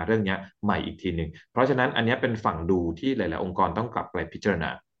จารณาเรื่องนี้ใหม่อีกทีหนึ่งเพราะฉะนั้นอันนี้เป็นฝั่งดูที่หลายๆองค์กรต้องกลับไปพิจารณา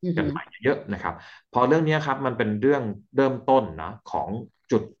อือหือกันใหม่เยอะนะครับพอเรื่องนี้ครับมันเป็นเรื่องเริ่มต้นนะของ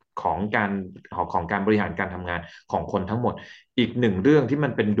จุดของการของการบริหารการทำงานของคนทั้งหมดอีกหนึ่งเรื่องที่มั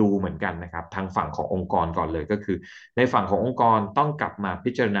นเป็นดูเหมือนกันนะครับทางฝั่งขององค์กรก่อนเลยก็คือในฝั่งขององค์กรต้องกลับมา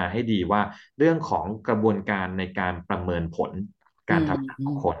พิจารณาให้ดีว่าเรื่องของกระบวนการในการประเมินผลอืการมทำงานอืมข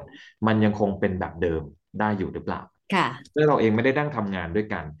องคนมันยังคงเป็นแบบเดิมได้อยู่หรือเปล่า ค่ะเมื่อเราเองไม่ได้นั่งทำงานด้วย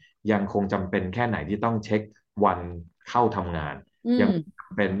กันยังคงจำเป็นแค่ไหนที่ต้องเช็ควันเข้าทำงานอืยังม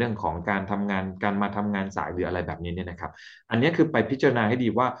เป็นเรื่องของการทำงานการมาทำงานสายหรืออะไรแบบนี้เนี่ยนะครับอันนี้คือไปพิจารณาให้ดี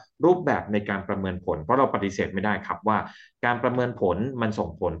ว่ารูปแบบในการประเมินผลเพราะเราปฏิเสธไม่ได้ครับว่าการประเมินผลมันส่ง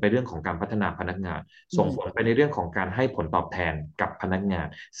ผลไปเรื่องของการพัฒนาพนักงานส่งผลอืมไปในเรื่องของการให้ผลตอบแทนกับพนักงาน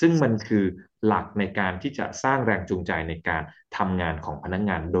ซึ่งมันคือหลักในการที่จะสร้างแรงจูงใจในการทำงานของพนัก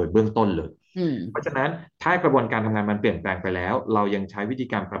งานโดยเบื้องต้นเลย เพราะฉะนั้นถ้ากระบวนการทำงานมันเปลี่ยนแปลงไปแล้วเรายังใช้วิธี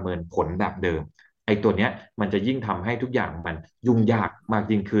การประเมินผลแบบเดิมไอ้ตัวเนี้ยมันจะยิ่งทำให้ทุกอย่างมันยุ่งยากมาก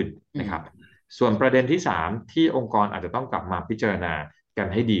ยิ่งขึ้นนะครับส่วนประเด็นที่3ที่องค์กรอาจจะต้องกลับมาพิจารณากัน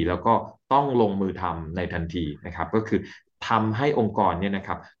ให้ดีแล้วก็ต้องลงมือทำในทันทีนะครับก็คือทำให้องค์กรเนี่ยนะค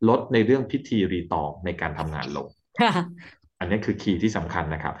รับลดในเรื่องพิธีรีตองในการทำงานลง อันนี้คือคีย์ที่สำคัญ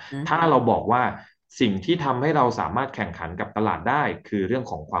นะครับถ้าเราบอกว่าสิ่งที่ทำให้เราสามารถแข่งขันกับตลาดได้คือเรื่อง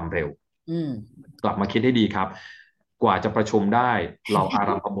ของความเร็วกลับมาคิดให้ดีครับกว่าจะประชุมได้เราอา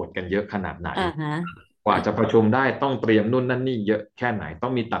รัมพบทกันเยอะขนาดไหนกว่าจะประชุมได้ต้องเตรียมนู่นนั่นนี่เยอะแค่ไหนต้อ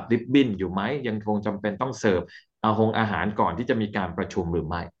งมีตัดริบบิ้นอยู่ไหมยังคงจำเป็นต้องเสิร์ฟอาหารก่อนที่จะมีการประชุมหรือ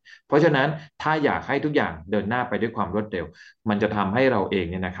ไม่เพราะฉะนั้นถ้าอยากให้ทุกอย่างเดินหน้าไปด้วยความรวดเร็วมันจะทำให้เราเอง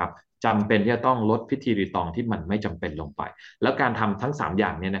เนี่ยนะครับจำเป็นที่จะต้องลดพิธีรีตองที่มันไม่จำเป็นลงไปแล้วการทำทั้ง3อย่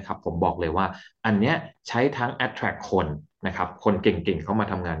างเนี่ยนะครับผมบอกเลยว่าอันเนี้ยใช้ทั้ง attract คนนะครับคนเก่งๆเข้ามา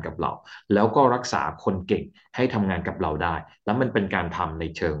ทำงานกับเราแล้วก็รักษาคนเก่งให้ทำงานกับเราได้แล้วมันเป็นการทำใน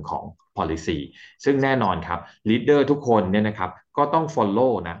เชิงของ policy ซึ่งแน่นอนครับ leader ทุกคนเนี่ยนะครับก็ต้อง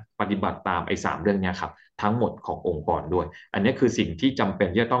follow นะปฏิบัติตามไอ้3เรื่องนี้ครับทั้งหมดขององค์กรด้วยอันนี้คือสิ่งที่จำเป็น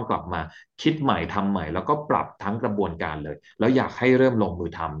ที่จะต้องกลับมาคิดใหม่ทำใหม่แล้วก็ปรับทั้งกระบวนการเลยแล้วอยากให้เริ่มลงมื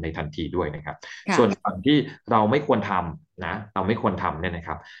อทำในทันทีด้วยนะครับส่วนฝั่งที่เราไม่ควรทำนะเราไม่ควรทำเนี่ยนะค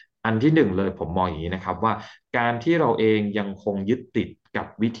รับอันที่1เลยผมมองอย่างนี้นะครับว่าการที่เราเองยังคงยึดติดกับ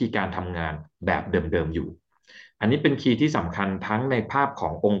วิธีการทำงานแบบเดิมๆอยู่อันนี้เป็นคีย์ที่สำคัญทั้งในภาพขอ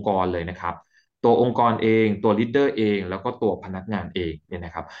งองค์กรเลยนะครับตัวองค์กรเองตัวลีดเดอร์เองแล้วก็ตัวพนักงานเองเนี่ยน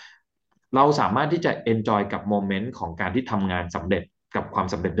ะครับเราสามารถที่จะ enjoy กับโมเมนต์ของการที่ทำงานสำเร็จกับความ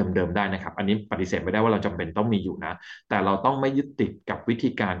สำเร็จเดิมๆได้นะครับอันนี้ปฏิเสธไม่ได้ว่าเราจำเป็นต้องมีอยู่นะแต่เราต้องไม่ยึดติดกับวิธี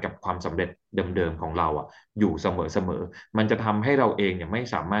การกับความสำเร็จเดิมๆของเราอ่ะอยู่เสมอๆมันจะทำให้เราเองเนี่ยไม่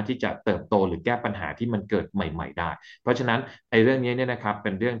สามารถที่จะเติบโตหรือแก้ปัญหาที่มันเกิดใหม่ๆได้เพราะฉะนั้นไอ้เรื่องนี้เนี่ยนะครับเ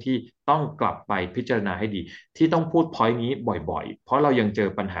ป็นเรื่องที่ต้องกลับไปพิจารณาให้ดีที่ต้องพูด point นี้บ่อยๆเพราะเรายังเจอ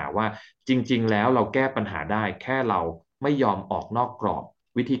ปัญหาว่าจริงๆแล้วเราแก้ปัญหาได้แค่เราไม่ยอมออกนอกกรอบ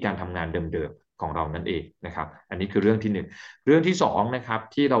วิธีการทำงานเดิมๆของเรานั่นเองนะครับอันนี้คือเรื่องที่1เรื่องที่2นะครับ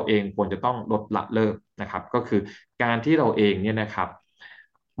ที่เราเองควรจะต้องลดละเลิกนะครับก็คือการที่เราเองเนี่ยนะครับ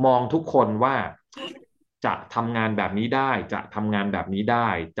มองทุกคนว่าจะทำงานแบบนี้ได้จะทำงานแบบนี้ได้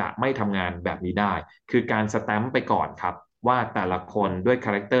จะไม่ทำงานแบบนี้ได้คือการสแตมป์ไปก่อนครับว่าแต่ละคนด้วยค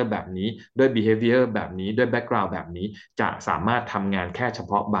าแรคเตอร์แบบนี้ด้วย behavior แบบนี้ด้วย background แบบนี้จะสามารถทำงานแค่เฉ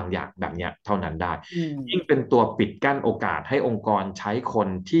พาะบางอย่างแบบนี้เท่านั้นได้ยิ่งเป็นตัวปิดกั้นโอกาสให้องค์กรใช้คน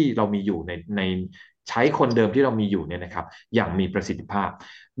ที่เรามีอยู่ในใช้คนเดิมที่เรามีอยู่เนี่ยนะครับอย่างมีประสิทธิภาพ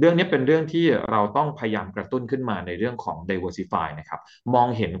เรื่องนี้เป็นเรื่องที่เราต้องพยายามกระตุ้นขึ้นมาในเรื่องของ diversify นะครับมอง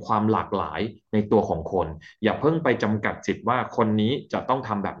เห็นความหลากหลายในตัวของคนอย่าเพิ่งไปจำกัดสิทธิ์ว่าคนนี้จะต้องท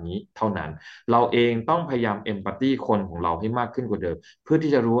ำแบบนี้เท่านั้นเราเองต้องพยายาม empathy คนของเราให้มากขึ้นกว่าเดิมเพื่อ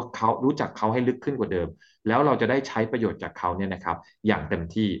ที่จะรู้จักเขาให้ลึกขึ้นกว่าเดิมแล้วเราจะได้ใช้ประโยชน์จากเขาเนี่ยนะครับอย่างเต็ม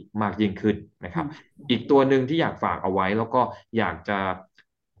ที่มากยิ่งขึ้นนะครับอีกตัวหนึ่งที่อยากฝากเอาไว้แล้วก็อยากจะ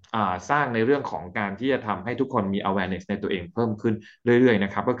สร้างในเรื่องของการที่จะทำให้ทุกคนมี awareness ในตัวเองเพิ่มขึ้นเรื่อยๆน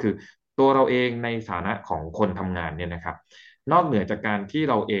ะครับก็คือตัวเราเองในฐานะของคนทำงานเนี่ยนะครับนอกเหนือจากการที่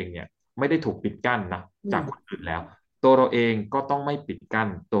เราเองเนี่ยไม่ได้ถูกปิดกั้นนะจากคนอื่นแล้วตัวเราเองก็ต้องไม่ปิดกั้น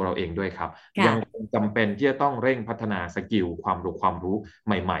ตัวเราเองด้วยครับยังจำเป็นที่จะต้องเร่งพัฒนาสกิลความรู้ใ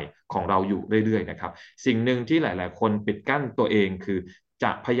หม่ๆของเราอยู่เรื่อยๆนะครับสิ่งหนึ่งที่หลายๆคนปิดกั้นตัวเองคือจ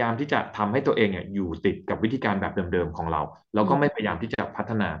ะพยายามที่จะทำให้ตัวเองอยู่ติดกับวิธีการแบบเดิมๆของเราแล้วก็ไม่พยายามที่จะพั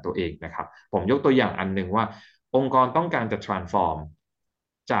ฒนาตัวเองนะครับผมยกตัวอย่างอันหนึ่งว่าองค์กรต้องการจะ transform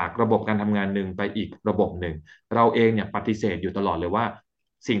จากระบบการทำงานหนึ่งไปอีกระบบหนึ่งเราเองเนี่ยปฏิเสธอยู่ตลอดเลยว่า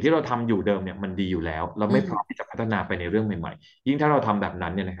สิ่งที่เราทำอยู่เดิมเนี่ยมันดีอยู่แล้วเราไม่พร้อมที่จะพัฒนาไปในเรื่องใหม่ๆยิ่งถ้าเราทำแบบนั้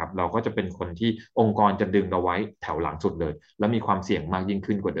นเนี่ยนะครับเราก็จะเป็นคนที่องค์กรจะดึงเราไว้แถวหลังสุดเลยและมีความเสี่ยงมากยิ่ง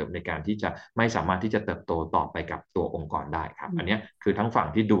ขึ้นกว่าเดิมในการที่จะไม่สามารถที่จะเติบโตต่อไปกับตัวองค์กรได้ครับอันนี้คือทั้งฝั่ง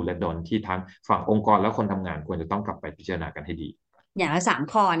ที่ดูและโดนที่ทั้งฝั่งองค์กรและคนทำงานควรจะต้องกลับไปพิจารณากันให้ดีอย่างละ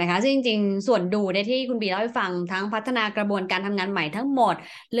3 ข้อนะคะซึ่งจริงๆส่วนดูในที่คุณบีเล่าให้ฟังทั้งพัฒนากระบวนการทำงานใหม่ทั้งหมด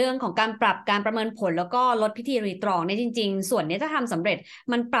เรื่องของการปรับการประเมินผลแล้วก็ลดพิธีรีตรองในจริงๆส่วนนี้ถ้าทำสำเร็จ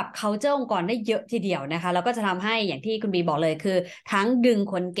มันปรับ culture องค์กรได้เยอะทีเดียวนะคะแล้วก็จะทำให้อย่างที่คุณบีบอกเลยคือทั้งดึง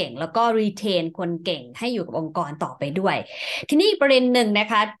คนเก่งแล้วก็ retain คนเก่งให้อยู่กับองค์กรต่อไปด้วยทีนี้ประเด็นหนึ่งนะ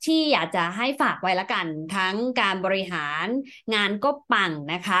คะที่อยากจะให้ฝากไว้ละกันทั้งการบริหารงานก็ปัง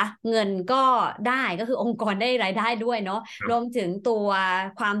นะคะเงินก็ได้ก็คือองค์กรได้รายได้ด้วยเนาะรวมถึงตัว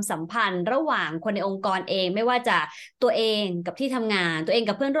ความสัมพันธ์ระหว่างคนในองค์กรเองไม่ว่าจะตัวเองกับที่ทำงานตัวเอง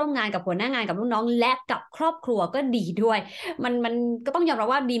กับเพื่อนร่วมงานกับหัวหน้างานกับลูกน้องและกับครอบครัวก็ดีด้วยมันก็ต้องยอมรับ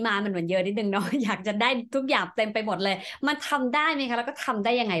ว่าดีมามันเหมือนเยอะนิดนึงเนาะอยากจะได้ทุกอย่างเต็มไปหมดเลยมันทำได้ไหมคะแล้วก็ทำไ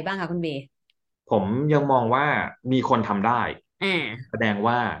ด้ยังไงบ้างคะคุณเบผมยังมองว่ามีคนทำได้แสดง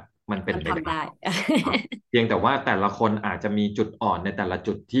ว่า มันเป็นมันไปได้ทำได้ ครับเพียงแต่ว่าแต่ละคนอาจจะมีจุดอ่อนในแต่ละ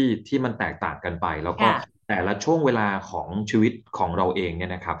จุดที่มันแตกต่างกันไปแล้วก็ค่ะแต่ละช่วงเวลาของชีวิตของเราเองเนี่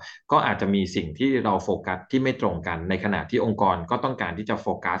ยนะครับก็อาจจะมีสิ่งที่เราโฟกัสที่ไม่ตรงกันในขณะที่องค์กรก็ต้องการที่จะโฟ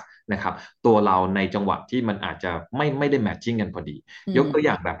กัสนะครับตัวเราในจังหวะที่มันอาจจะไม่ได้แมทชิ่งกันพอดีอืมยกตัวอ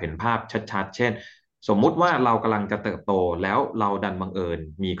ย่างแบบเห็นภาพชัดๆเช่นสมมุติว่าเรากำลังจะเติบโตแล้วเราดันบังเอิญ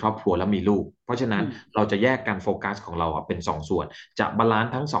มีครอบครัวแล้วมีลูกเพราะฉะนั้นอืมเราจะแยกการโฟกัสของเราเป็นสองส่วนจะบาลาน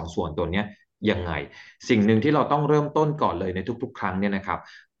ซ์ทั้งสองส่วนตัวเนี้ยยังไงสิ่งหนึ่งที่เราต้องเริ่มต้นก่อนเลยในทุกๆครั้งเนี่ยนะครับ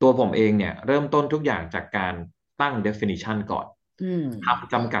ตัวผมเองเนี่ยเริ่มต้นทุกอย่างจากการตั้ง definition ก่อนอืมค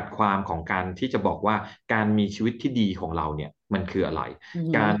ำจำกัดความของการที่จะบอกว่าการมีชีวิตที่ดีของเราเนี่ยมันคืออะไรอื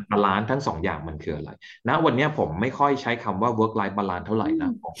การมบาลานซ์ทั้งสองอย่างมันคืออะไรณวันนี้ผมไม่ค่อยใช้คำว่า work life balance เท่าไหอืร่น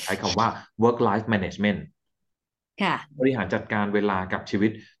ะมผมใช้คำว่า work life management ค่ะบริหารจัดการเวลากับชีวิ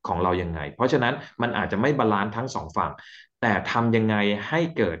ตของเรายังไงเพราะฉะนั้นมันอาจจะไม่บาลานซ์ทั้งสองฝั่งแต่ทำยังไงให้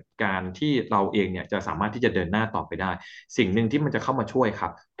เกิดการที่เราเองเนี่ยจะสามารถที่จะเดินหน้าต่อไปได้สิ่งหนึ่งที่มันจะเข้ามาช่วยครั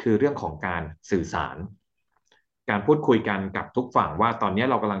บคือเรื่องของการสื่อสารการพูดคุยกันกับทุกฝั่งว่าตอนนี้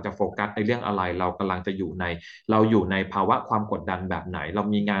เรากำลังจะโฟกัสในเรื่องอะไรเรากำลังจะอยู่ในภาวะความกดดันแบบไหนเรา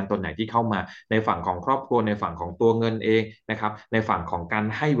มีงานตัวไหนที่เข้ามาในฝั่งของครอบครัวในฝั่งของตัวเงินเองนะครับในฝั่งของการ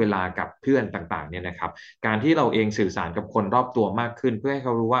ให้เวลากับเพื่อนต่างๆเนี่ยนะครับ การที่เราเองสื่อสารกับคนรอบตัวมากขึ้นเพื่อให้เข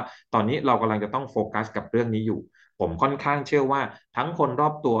ารู้ว่าตอนนี้เรากำลังจะต้องโฟกัสกับเรื่องนี้อยู่ผมค่อนข้างเชื่อว่าทั้งคนรอ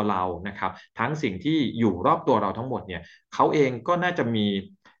บตัวเรานะครับทั้งสิ่งที่อยู่รอบตัวเราทั้งหมดเนี่ยเขาเองก็น่าจะมี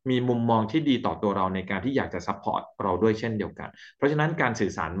มุมมองที่ดีต่อตัวเราในการที่อยากจะซัพพอร์ตเราด้วยเช่นเดียวกันเพราะฉะนั้นการสื่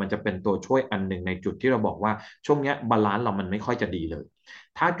อสารมันจะเป็นตัวช่วยอันหนึ่งในจุดที่เราบอกว่าช่วงนี้บาลานซ์เรามันไม่ค่อยจะดีเลย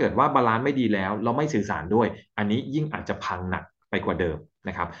ถ้าเกิดว่าบาลานซ์ไม่ดีแล้วเราไม่สื่อสารด้วยอันนี้ยิ่งอาจจะพังหนักไปกว่าเดิม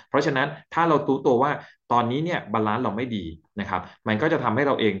นะครับเพราะฉะนั้นถ้าเรารู้ตัวว่าตอนนี้เนี่ยบาลานซ์เราไม่ดีนะครับมันก็จะทำให้เ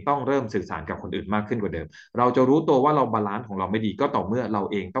ราเองต้องเริ่มสื่อสารกับคนอื่นมากขึ้นกว่าเดิมเราจะรู้ตัวว่าเราบาลานซ์ของเราไม่ดีก็ต่อเมื่อเรา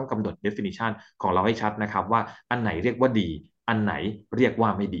เองต้องกำหนด definition ของเราให้ชัดนะครับว่าอันไหนเรียกว่าดีอันไหนเรียกว่า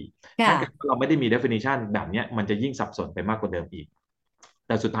ไม่ดีถ้าเกิดค่ะเราไม่ได้มี definition แบบนี้มันจะยิ่งสับสนไปมากกว่าเดิมอีกแ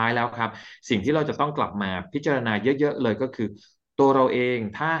ต่สุดท้ายแล้วครับสิ่งที่เราจะต้องกลับมาพิจารณาเยอะๆเลยก็คือตัวเราเอง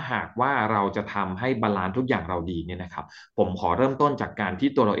ถ้าหากว่าเราจะทำให้บาลานซ์ทุกอย่างเราดีเนี่ยนะครับ ผมขอเริ่มต้นจากการที่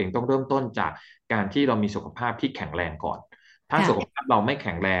ตัวเราเองต้องเริ่มต้นจากการที่เรามีสุขภาพที่แข็งแรงก่อน ถ้าสุขค่ะภาพเราไม่แ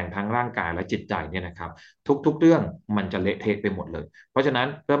ข็งแรงทั้งร่างกายและจิตใจเนี่ยนะครับทุกๆเรื่องมันจะเละเทะไปหมดเลยเพราะฉะนั้น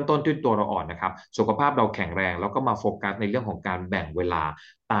เริ่มต้นที่ตัวเราอ่อนนะครับสุขภาพเราแข็งแรงแล้วก็มาโฟกัสในเรื่องของการแบ่งเวลา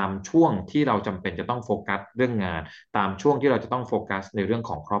ตามช่วงที่เราจำเป็นจะต้องโฟกัสเรื่องงานตามช่วงที่เราจะต้องโฟกัสในเรื่อง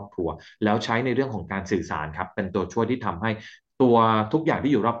ของครอบครัวแล้วใช้ในเรื่องของการสื่อสารครับเป็นตัวช่วยที่ทำให้ตัวทุกอย่าง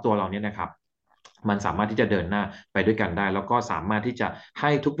ที่อยู่รอบตัวเราเนี่ยนะครับ มันสามารถที่จะเดินหน้าไปด้วยกันได้แล้วก็สามารถที่จะให้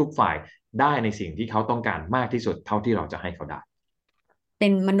ทุกๆฝ่ายได้ในสิ่งที่เขาต้องการมากที่สุดเท่าที่เราจะให้เขาได้เป็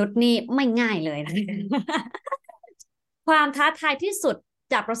นมนุษย์นี่ไม่ง่ายเลยนะ ความท้าทายที่สุด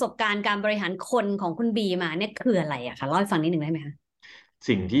จากประสบการณ์การบริหารคนของคุณบีมาเนี่ยคืออะไรอะคะเล่าให้ฟังนิดหนึ่งได้ไหมคะ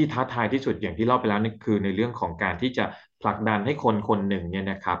สิ่งที่ท้าทายที่สุดอย่างที่เล่าไปแล้วนี่คือในเรื่องของการที่จะผลักดันให้คนคนหนึ่งเนี่ย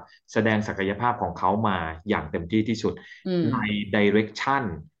นะครับแสดงศักยภาพของเขามาอย่างเต็มที่ที่สุดอืมใน direction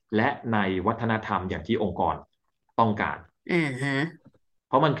และในวัฒนธรรมอย่างที่องค์กรต้องการ อ่าฮะ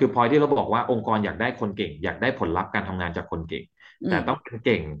เพราะมันคือพอยที่เราบอกว่าองค์กรอยากได้คนเก่งอยากได้ผลลัพธ์การทำงานจากคนเก่งแต่อืมต้องเป็นเ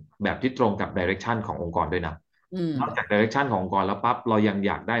ก่งแบบที่ตรงกับ direction ขององค์กรด้วยนะอืมนอกจาก direction ขององค์กรแล้วปั๊บเรายังอ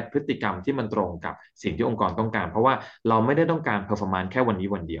ยากได้พฤติกรรมที่มันตรงกับสิ่งที่องค์กรต้องการเพราะว่าเราไม่ได้ต้องการ performance แค่วันนี้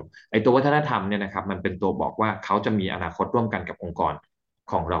วันเดียวไอ้ตัววัฒนธรรมเนี่ยนะครับมันเป็นตัวบอกว่าเขาจะมีอนาคตร่วมกันกับองค์กร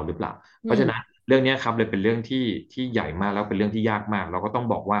ของเราหรือเปล่าเพราะฉะนั้นอืมเรื่องนี้ครับเลยเป็นเรื่องที่ใหญ่มากแล้วเป็นเรื่องที่ยากมากเราก็ต้อง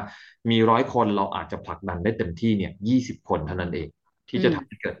บอกว่ามี100 คนเราอาจจะผลักดันได้เต็มที่เนี่ย20 คนเท่านั้นเอง ที่อืมจะทำใ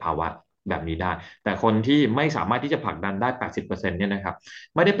ห้เกิดภาวะแบบนี้ได้ แต่คนที่ไม่สามารถที่จะผลักดันได้80%เนี่ยนะครับ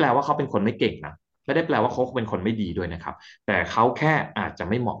ไม่ได้แปลว่าเขาเป็นคนไม่เก่งนะไม่ได้แปลว่าเขาเป็นคนไม่ดีด้วยนะครับแต่เขาแค่อาจจะ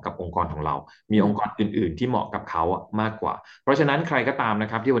ไม่เหมาะกับองค์กรของเรา มีองค์กรอื่นๆที่เหมาะกับเขาอะมากกว่า เพราะฉะนั้นใครก็ตามน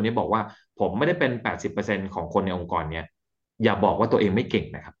ะครับที่วันนี้บอกว่าผมไม่ได้เป็น80%ของคนในองค์กรเนี้ยอย่าบอกว่าตัวเองไม่เก่ง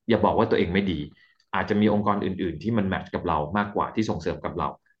นะครับอย่าบอกว่าตัวเองไม่ดีอาจจะมีองค์กรอื่นๆที่มันแมทช์กับเรามากกว่าที่ส่งเสริมกับเรา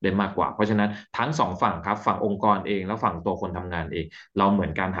ได้มากกว่าเพราะฉะนั้นทั้งสองฝั่งครับฝั่งองค์กรเองแล้วฝั่งตัวคนทำงานเอง เราเหมือ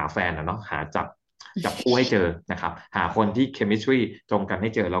นการหาแฟนอะเนาะหาจับคู่ให้เจอนะครับหาคนที่เคมิสตรีตรงกันให้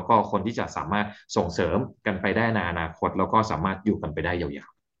เจอแล้วก็คนที่จะสามารถส่งเสริมกันไปได้ในอนาคตแล้วก็สามารถอยู่กันไปได้ยา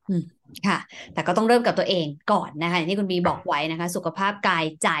วอืมค่ะแต่ก็ต้องเริ่มกับตัวเองก่อนนะคะอย่างที่คุณบีๆครับบอกไว้นะคะสุขภาพกาย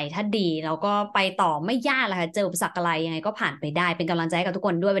ใจถ้าดีแล้วก็ไปต่อไม่ยากเลยค่ะเจออุปสรรคอะไรยังไงก็ผ่านไปได้เป็นกำลังใจให้กับทุกค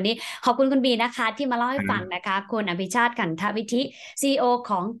นด้วยวันนี้ขอบคุณคุณบีนะคะที่มาเล่าให้ฟังนะคะคุณอภิชาติขันธวิธิ CEO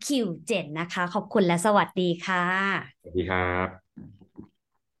ของ Q7 นะคะขอบคุณและสวัสดีค่ะสวัสดีครับ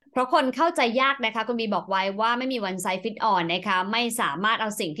เพราะคนเข้าใจยากนะคะคุณบีบอกไว้ว่าไม่มีวันไซฟิตออนนะคะไม่สามารถเอา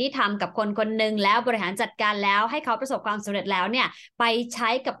สิ่งที่ทำกับคนคนหนึ่งแล้วบริหารจัดการแล้วให้เขาประสบความสำเร็จแล้วเนี่ยไปใช้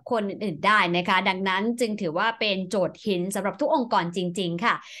กับคนอื่นๆได้นะคะดังนั้นจึงถือว่าเป็นโจทย์หินสำหรับทุกองค์กรจริงๆ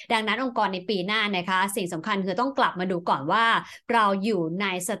ค่ะดังนั้นองค์กรในปีหน้านะคะสิ่งสำคัญคือต้องกลับมาดูก่อนว่าเราอยู่ใน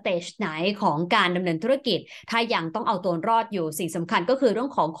สเตจไหนของการดำเนินธุรกิจถ้ายังต้องเอาตัวรอดอยู่สิ่งสำคัญก็คือเรื่อ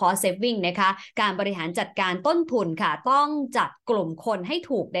งของ cost saving นะคะการบริหารจัดการต้นทุนค่ะต้องจัดกลุ่มคนให้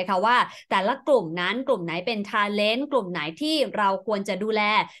ถูกนะคะว่าแต่ละกลุ่มนั้นกลุ่มไหนเป็น talent กลุ่มไหนที่เราควรจะดูแล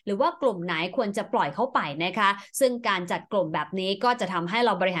หรือว่ากลุ่มไหนควรจะปล่อยเข้าไปนะคะซึ่งการจัดกลุ่มแบบนี้ก็จะทำให้เร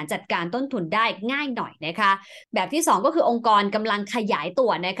าบริหารจัดการต้นทุนได้ง่ายหน่อยนะคะแบบที่2ก็คือองค์กรกำลังขยายตั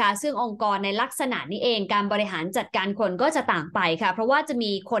วนะคะซึ่งองค์กรในลักษณะนี้เองการบริหารจัดการคนก็จะต่างไปค่ะเพราะว่าจะ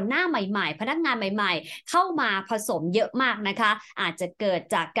มีคนหน้าใหม่ๆพนักงานใหม่ๆเข้ามาผสมเยอะมากนะคะอาจจะเกิด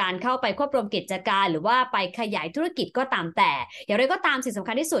จากการเข้าไปควบรวมกิจการหรือว่าไปขยายธุรกิจก็ตามแต่อย่างไรก็ตามสิ่งสำ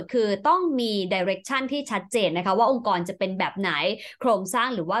คัญที่สุดคือต้องมี direction ที่ชัดเจนนะคะว่าองค์กรจะเป็นแบบไหนโครงสร้าง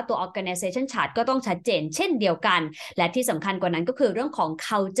หรือว่าตัว organization chart ก็ต้องชัดเจนเช่นเดียวกันและที่สำคัญกว่านั้นก็คือเรื่องของ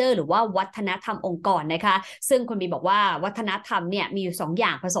culture หรือว่าวัฒนธรรมองค์กรนะคะซึ่งคุณบีบอกว่าวัฒนธรรมเนี่ยมีอยู่2อย่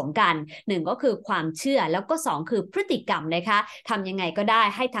างผสมกัน1ก็คือความเชื่อแล้วก็2คือพฤติกรรมนะคะทำยังไงก็ได้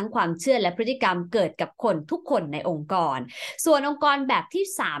ให้ทั้งความเชื่อและพฤติกรรมเกิดกับคนทุกคนในองค์กรส่วนองค์กรแบบที่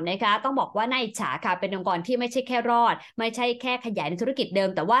3นะคะต้องบอกว่าน่าอิจฉาค่ะเป็นองค์กรที่ไม่ใช่แค่รอดไม่ใช่แค่ขยายในธุรกิจเดิม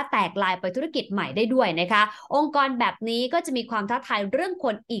แต่ว่าแตกลายไปธุรกิจใหม่ได้ด้วยนะคะองค์กรแบบนี้ก็จะมีความท้าทายเรื่องค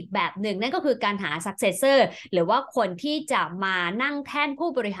นอีกแบบหนึ่งนั่นก็คือการหา successor หรือว่าคนที่จะมานั่งแท่นผู้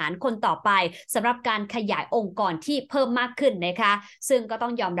บริหารคนต่อไปสำหรับการขยายองค์กรที่เพิ่มมากขึ้นนะคะซึ่งก็ต้อ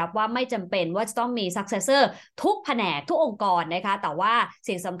งยอมรับว่าไม่จำเป็นว่าจะต้องมี successor ทุกแผนกทุกองค์กรนะคะแต่ว่า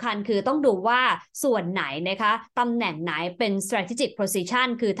สิ่งสำคัญคือต้องดูว่าส่วนไหนนะคะตำแหน่งไหนเป็น strategic position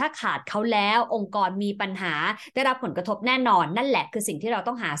คือถ้าขาดเขาแล้วองค์กรมีปัญหาได้รับผลกระทบแน่นอนนั่นแหละคือสิ่งที่เรา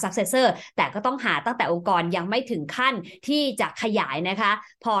ต้องหา successor แต่ก็ต้องหาตั้งแต่องค์กรยังไม่ถึงขั้นที่จะขยายนะคะ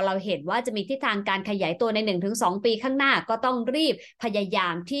พอเราเห็นว่าจะมีทิศทางการขยายตัวใน 1-2 ปีข้างหน้าก็ต้องรีบพยายา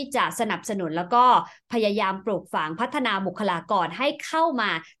มที่จะสนับสนุนแล้วก็พยายามปลูกฝังพัฒนาบุคลากรให้เข้ามา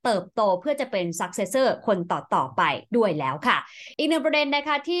เติบโตเพื่อจะเป็น successor คนต่อไปด้วยแล้วค่ะอีกหนึ่งประเด็นนะค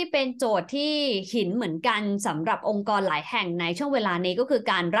ะที่เป็นโจทย์ที่หินเหมือนกันสำหรับองค์กรหลายแห่งในช่วงเวลานี้ก็คือ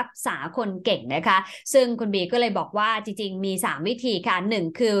การรักษาคนเก่งนะคะซึ่งคุณบีก็เลยบอกว่าจริงๆมี3วิธีค่ะ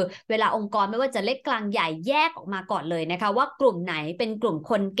1คือเวลาองค์กรไม่ว่าจะเล็กกลางใหญ่แยกออกมาก่อนเลยนะคะว่ากลุ่มไหนเป็นกลุ่ม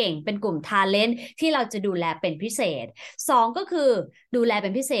คนเก่งเป็นกลุ่ม talent ที่เราจะดูแลเป็นพิเศษ2ก็คือดูแลเป็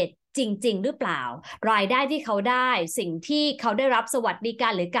นพิเศษจริงๆหรือเปล่ารายได้ที่เขาได้สิ่งที่เขาได้รับสวัสดิกา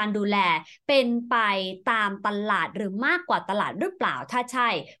รหรือการดูแลเป็นไปตามตลาดหรือมากกว่าตลาดหรือเปล่าถ้าใช่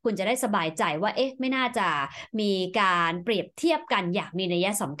คุณจะได้สบายใจว่าไม่น่าจะมีการเปรียบเทียบกันอย่างมีนัย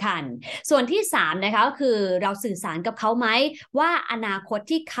สำคัญส่วนที่3นะคะก็คือเราสื่อสารกับเขาไหมว่าอนาคต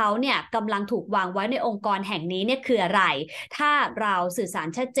ที่เขาเนี่ยกำลังถูกวางไว้ในองค์กรแห่งนี้เนี่ยคืออะไรถ้าเราสื่อสาร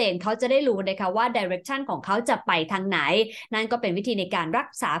ชัดเจนเขาจะได้รู้นะคะว่า direction ของเขาจะไปทางไหนนั่นก็เป็นวิธีในการรั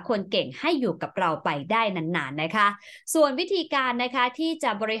กษาคนเก่งให้อยู่กับเราไปได้นานๆนะคะส่วนวิธีการนะคะที่จ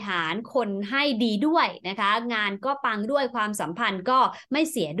ะบริหารคนให้ดีด้วยนะคะงานก็ปังด้วยความสัมพันธ์ก็ไม่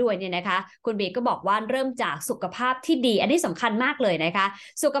เสียด้วยเนี่ยนะคะคุณบีก็บอกว่าเริ่มจากสุขภาพที่ดีอันนี้สำคัญมากเลยนะคะ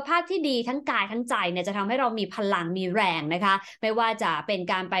สุขภาพที่ดีทั้งกายทั้งใจเนี่ยจะทำให้เรามีพลังมีแรงนะคะไม่ว่าจะเป็น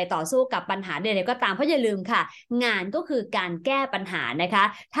การไปต่อสู้กับปัญหาใดๆก็ตามเพราะอย่าลืมค่ะงานก็คือการแก้ปัญหานะคะ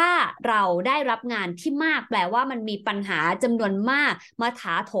ถ้าเราได้รับงานที่มากแปลว่ามันมีปัญหาจำนวนมากมาถ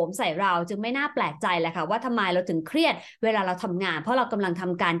าโถมใส่เราจึงไม่น่าแปลกใจแหละค่ะว่าทำไมเราถึงเครียดเวลาเราทำงานเพราะเรากำลังท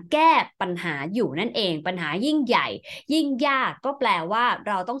ำการแก้ปัญหาอยู่นั่นเองปัญหายิ่งใหญ่ยิ่งยากก็แปลว่า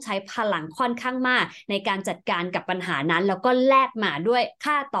เราต้องใช้พลังค่อนข้างมากในการจัดการกับปัญหานั้นแล้วก็แลกมาด้วย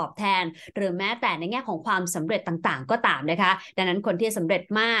ค่าตอบแทนหรือแม้แต่ในแง่ของความสำเร็จต่างๆก็ตามนะคะดังนั้นคนที่สำเร็จ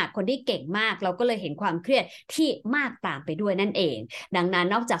มากคนที่เก่งมากเราก็เลยเห็นความเครียดที่มากตามไปด้วยนั่นเองดังนั้น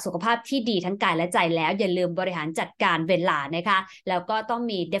นอกจากสุขภาพที่ดีทั้งกายและใจแล้วอย่าลืมบริหารจัดการเวลานะคะแล้วก็ต้อง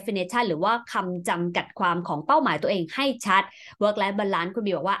มี definition หรือว่าคำจำกัดความของเป้าหมายตัวเองให้ชัด work life balance คุณ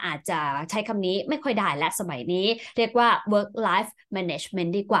บีบอกว่าอาจจะใช้คำนี้ไม่ค่อยได้และสมัยนี้เรียกว่า work life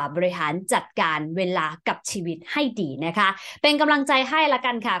management ดีกว่าบริหารจัดการเวลากับชีวิตให้ดีนะคะเป็นกำลังใจให้ละ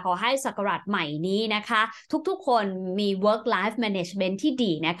กันค่ะขอให้ศักราชใหม่นี้นะคะทุกๆคนมี work life management ที่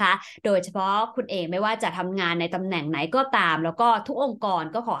ดีนะคะโดยเฉพาะคุณเองไม่ว่าจะทำงานในตำแหน่งไหนก็ตามแล้วก็ทุกองค์กร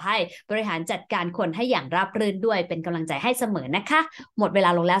ก็ขอให้บริหารจัดการคนให้อย่างราบรื่นด้วยเป็นกำลังใจให้เสมอนะคะหมดเวลา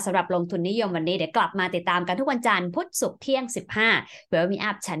ลงแล้วสำหรับลงทุนนิยมวันนี้เดี๋ยวกลับมาติดตามกันทุกวันจันทร์พุธศุกร์เที่ยง 15เวลมี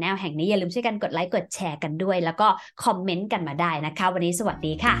อัพ Channel แห่งนี้อย่าลืมช่วยกันกดไลค์กดแชร์กันด้วยแล้วก็คอมเมนต์กันมาได้นะคะวันนี้สวัส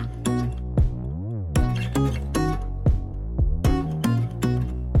ดีค่ะ